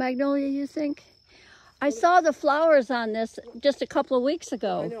 Purple magnolia, you think? I saw the flowers on this just a couple of weeks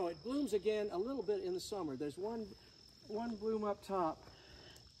ago. I know, it blooms again a little bit in the summer. There's one bloom up top.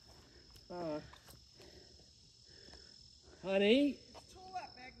 Honey?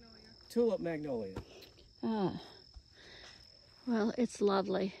 Tulip magnolia. Ah, well, it's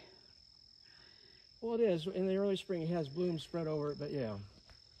lovely. Well, it is. In the early spring, it has blooms spread over it, but yeah.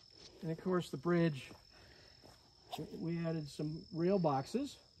 And of course, the bridge, we added some rail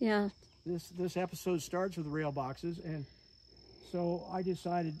boxes. Yeah, this episode starts with rail boxes, and so I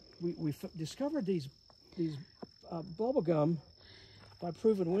decided we discovered these bubble gum by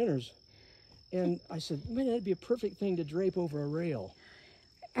proven winners, and I said, man, that'd be a perfect thing to drape over a rail.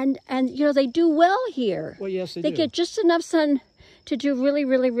 And you know, they do well here. Well, yes, they do. They get just enough sun to do really,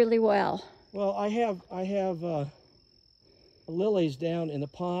 really, really well. Well, I have lilies down in the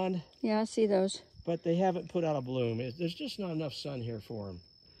pond. Yeah, I see those. But they haven't put out a bloom. There's just not enough sun here for them,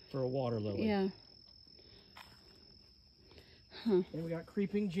 for a water lily. Yeah. Huh. And we got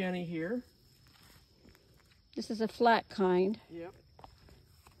creeping Jenny here. This is a flat kind. Yep.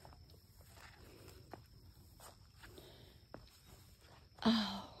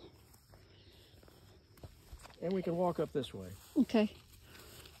 Oh. And we can walk up this way. Okay.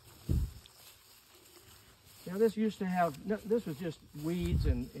 Now this used to have, this was just weeds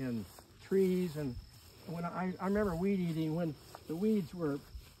and trees, and when I remember weed eating when the weeds were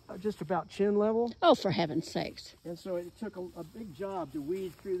just about chin level. Oh, for heaven's sakes. And so it took a big job to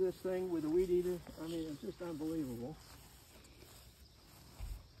weed through this thing with a weed eater. I mean, it's just unbelievable.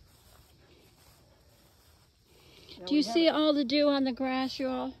 Now do you see all the dew on the grass, you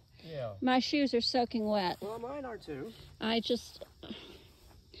all? Yeah. My shoes are soaking wet. Well, mine are too. I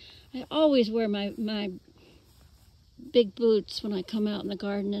always wear my big boots when I come out in the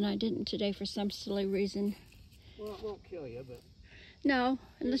garden, and I didn't today for some silly reason. Well, it won't kill you, but... No.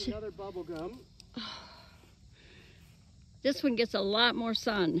 Here's another bubble gum. This one gets a lot more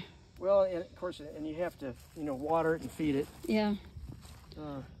sun. Well, and of course, and you have to, you know, water it and feed it. Yeah.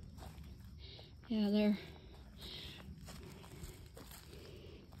 Yeah, they're...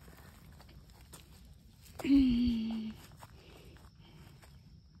 Over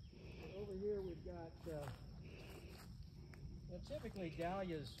here we've got, typically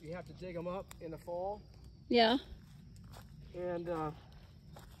dahlias, you have to dig them up in the fall. Yeah. And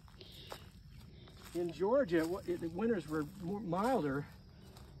in Georgia, the winters were milder,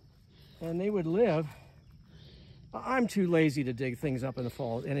 and they would live. I'm too lazy to dig things up in the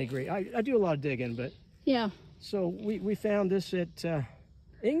fall at any rate. I do a lot of digging, but... Yeah. So we found this at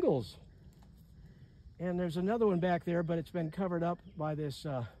Ingalls. And there's another one back there, but it's been covered up by this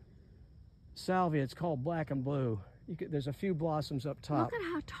salvia. It's called black and blue. There's a few blossoms up top. Look at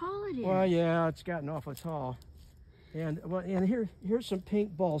how tall it is. Well, yeah, it's gotten awfully tall. And here's some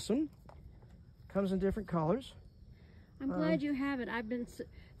pink balsam. Comes in different colors. I'm glad you have it. I've been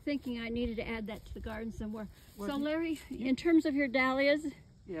thinking I needed to add that to the garden somewhere. So Larry, in terms of your dahlias,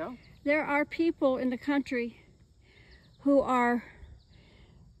 yeah, there are people in the country who are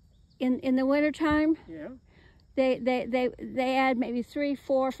in the wintertime. Yeah. They add maybe 3,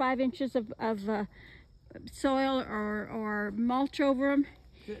 4, 5 inches of soil or mulch over them,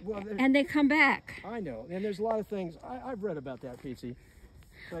 well, and they come back. I know, and there's a lot of things. I've read about that, Pete.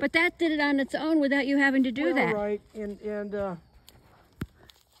 But that did it on its own without you having to do that. Right, and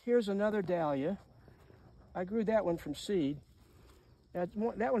here's another dahlia. I grew that one from seed. That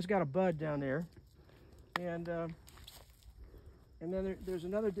one's got a bud down there, and then there's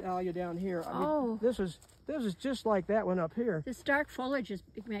another dahlia down here. I mean, this is just like that one up here. This dark foliage is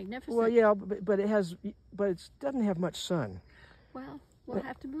magnificent. Well, yeah, but it doesn't have much sun. Well, we'll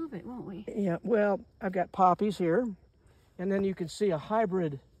have to move it, won't we? Yeah. Well, I've got poppies here, and then you can see a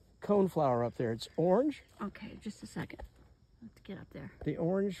hybrid coneflower up there. It's orange. Okay, just a second. Let's get up there. The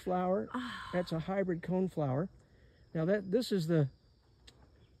orange flower. That's a hybrid coneflower. Now this is the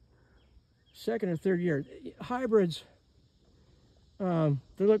second or third year. Hybrids.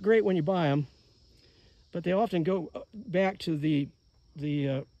 They look great when you buy them, but they often go back to the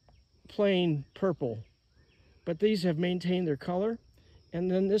plain purple. But these have maintained their color, and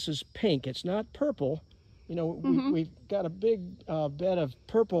then this is pink. It's not purple. You know, we've got a big bed of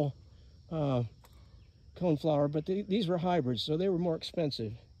purple coneflower, but these were hybrids, so they were more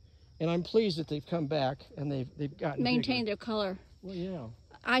expensive. And I'm pleased that they've come back and they've gotten maintained their color. Well, yeah.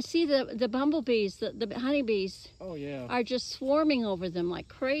 I see the bumblebees, the honeybees. Oh, yeah. Are just swarming over them like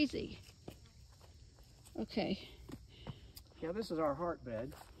crazy. Okay. Yeah, this is our heart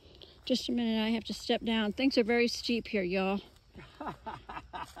bed. Just a minute, I have to step down. Things are very steep here, y'all.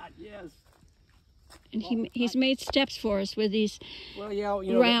 Yes. And he's made steps for us with these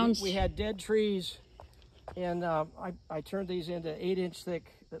rounds. We had dead trees, and I turned these into 8-inch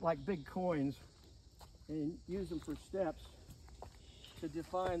thick, like big coins, and used them for steps to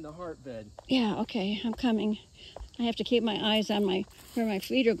define the heart bed. Yeah, okay, I'm coming. I have to keep my eyes on where my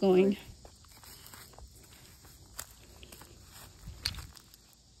feet are going. Right.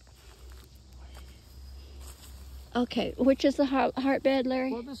 Okay, which is the heart bed,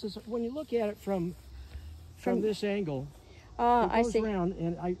 Larry? Well, this is, when you look at it from this angle. I goes see. around,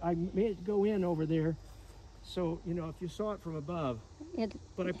 and I made it go in over there, so you know if you saw it from above.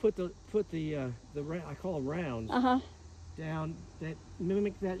 But I put the I call them rounds down that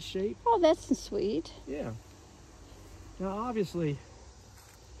mimic that shape. Oh, that's sweet. Yeah. Now obviously,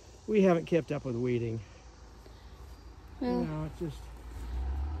 we haven't kept up with weeding. Well, You know, it's just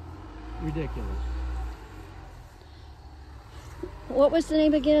ridiculous. what was the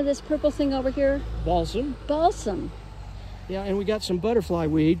name again of this purple thing over here? Balsam. Balsam. Yeah, and we got some butterfly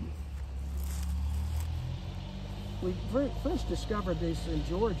weed. We first discovered this in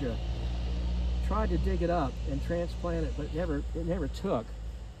Georgia. Tried to dig it up and transplant it, but it never took.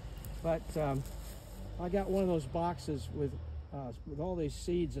 But I got one of those boxes with all these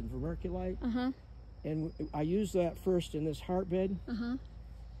seeds and vermiculite, and I used that first in this heart bed.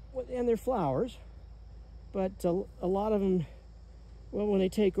 And they're flowers, but a lot of them, well, when they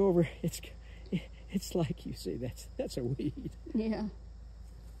take over, it's like you see, that's a weed. Yeah.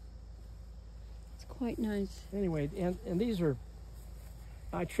 It's quite nice. Anyway, and these are,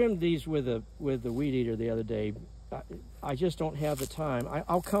 I trimmed these with the weed eater the other day. I just don't have the time.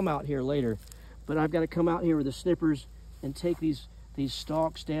 I'll come out here later, but I've got to come out here with the snippers and take these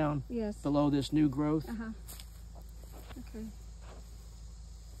stalks down below this new growth. Okay.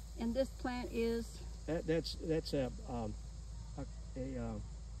 And this plant is? That's a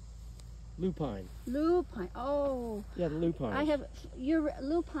lupine. Lupine. Oh. Yeah, the lupine. Your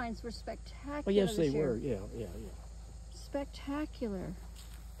lupines were spectacular. Oh, yes, this they year. were. Yeah. Spectacular.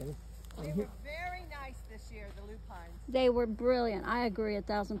 They were very nice this year, the lupines. They were brilliant. I agree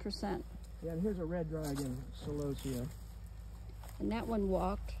 1,000%. Yeah, and here's a red dragon, celosia. And that one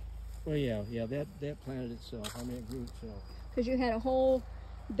walked. Well, yeah, that planted itself. I mean, it grew itself. Because you had a whole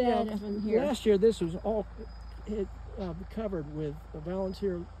bed of them here. Last year, this was all covered with a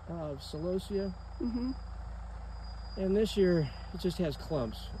volunteer celosia. And this year, it just has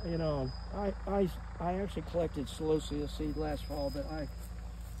clumps. You know, I actually collected celosia seed last fall, but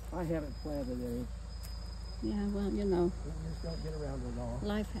I haven't planted any. Yeah, well, you know. You just don't get around to it all.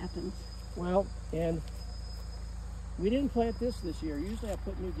 Life happens. Well, and we didn't plant this year. Usually I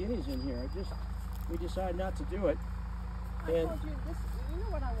put New Guineas in here. We decided not to do it. I told you, you know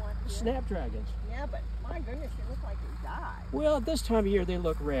what I want here? Snapdragons. Yeah, but my goodness, they look like they died. Well, at this time of year, they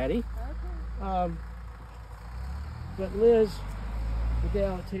look ratty. Okay. But Liz, the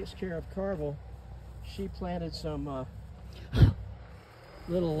gal that takes care of Carvel, she planted some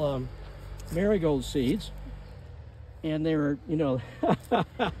little marigold seeds. And they were, you know,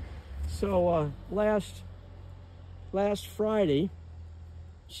 so last Friday,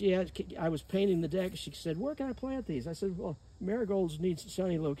 I was painting the deck. She said, "Where can I plant these?" I said, "Well, marigolds need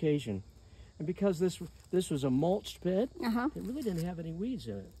sunny location." And because this was a mulched bed, it really didn't have any weeds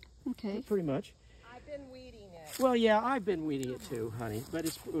in it. Okay. Pretty much. I've been weeding it. Well, yeah, I've been weeding it too, honey, but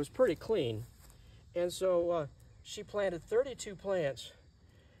it was pretty clean. And so she planted 32 plants.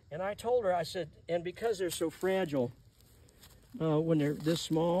 And I told her, I said, and because they're so fragile, when they're this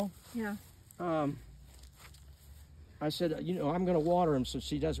small, I said, you know, I'm going to water them so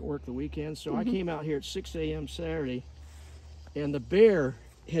she doesn't work the weekend. So I came out here at 6 a.m. Saturday, and the bear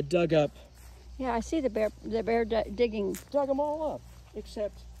had dug up. Yeah, I see the bear digging. Dug them all up,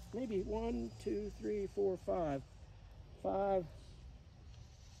 except maybe 1, 2, 3, 4, 5.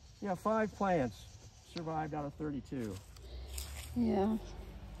 Yeah, 5 plants survived out of 32. Yeah.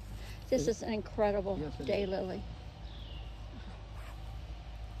 This is an incredible daylily.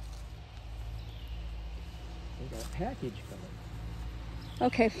 We got a package coming.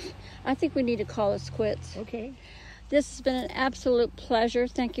 Okay, I think we need to call this quits. Okay. This has been an absolute pleasure.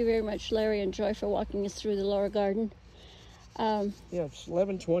 Thank you very much, Larry and Joy, for walking us through the lower garden. Yeah, it's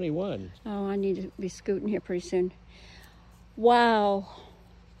 11:21. Oh, I need to be scooting here pretty soon. Wow.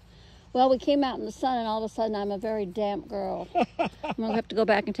 Well, we came out in the sun, and all of a sudden, I'm a very damp girl. I'm going to have to go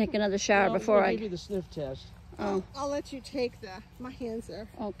back and take another shower before I'll give you the sniff test. Oh. I'll let you take my hands are.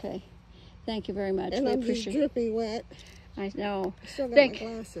 Okay. Thank you very much. And we I'm just appreciate drippy wet. I know. I still got my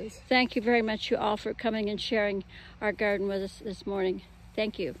glasses. Thank you very much, you all, for coming and sharing our garden with us this morning.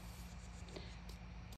 Thank you.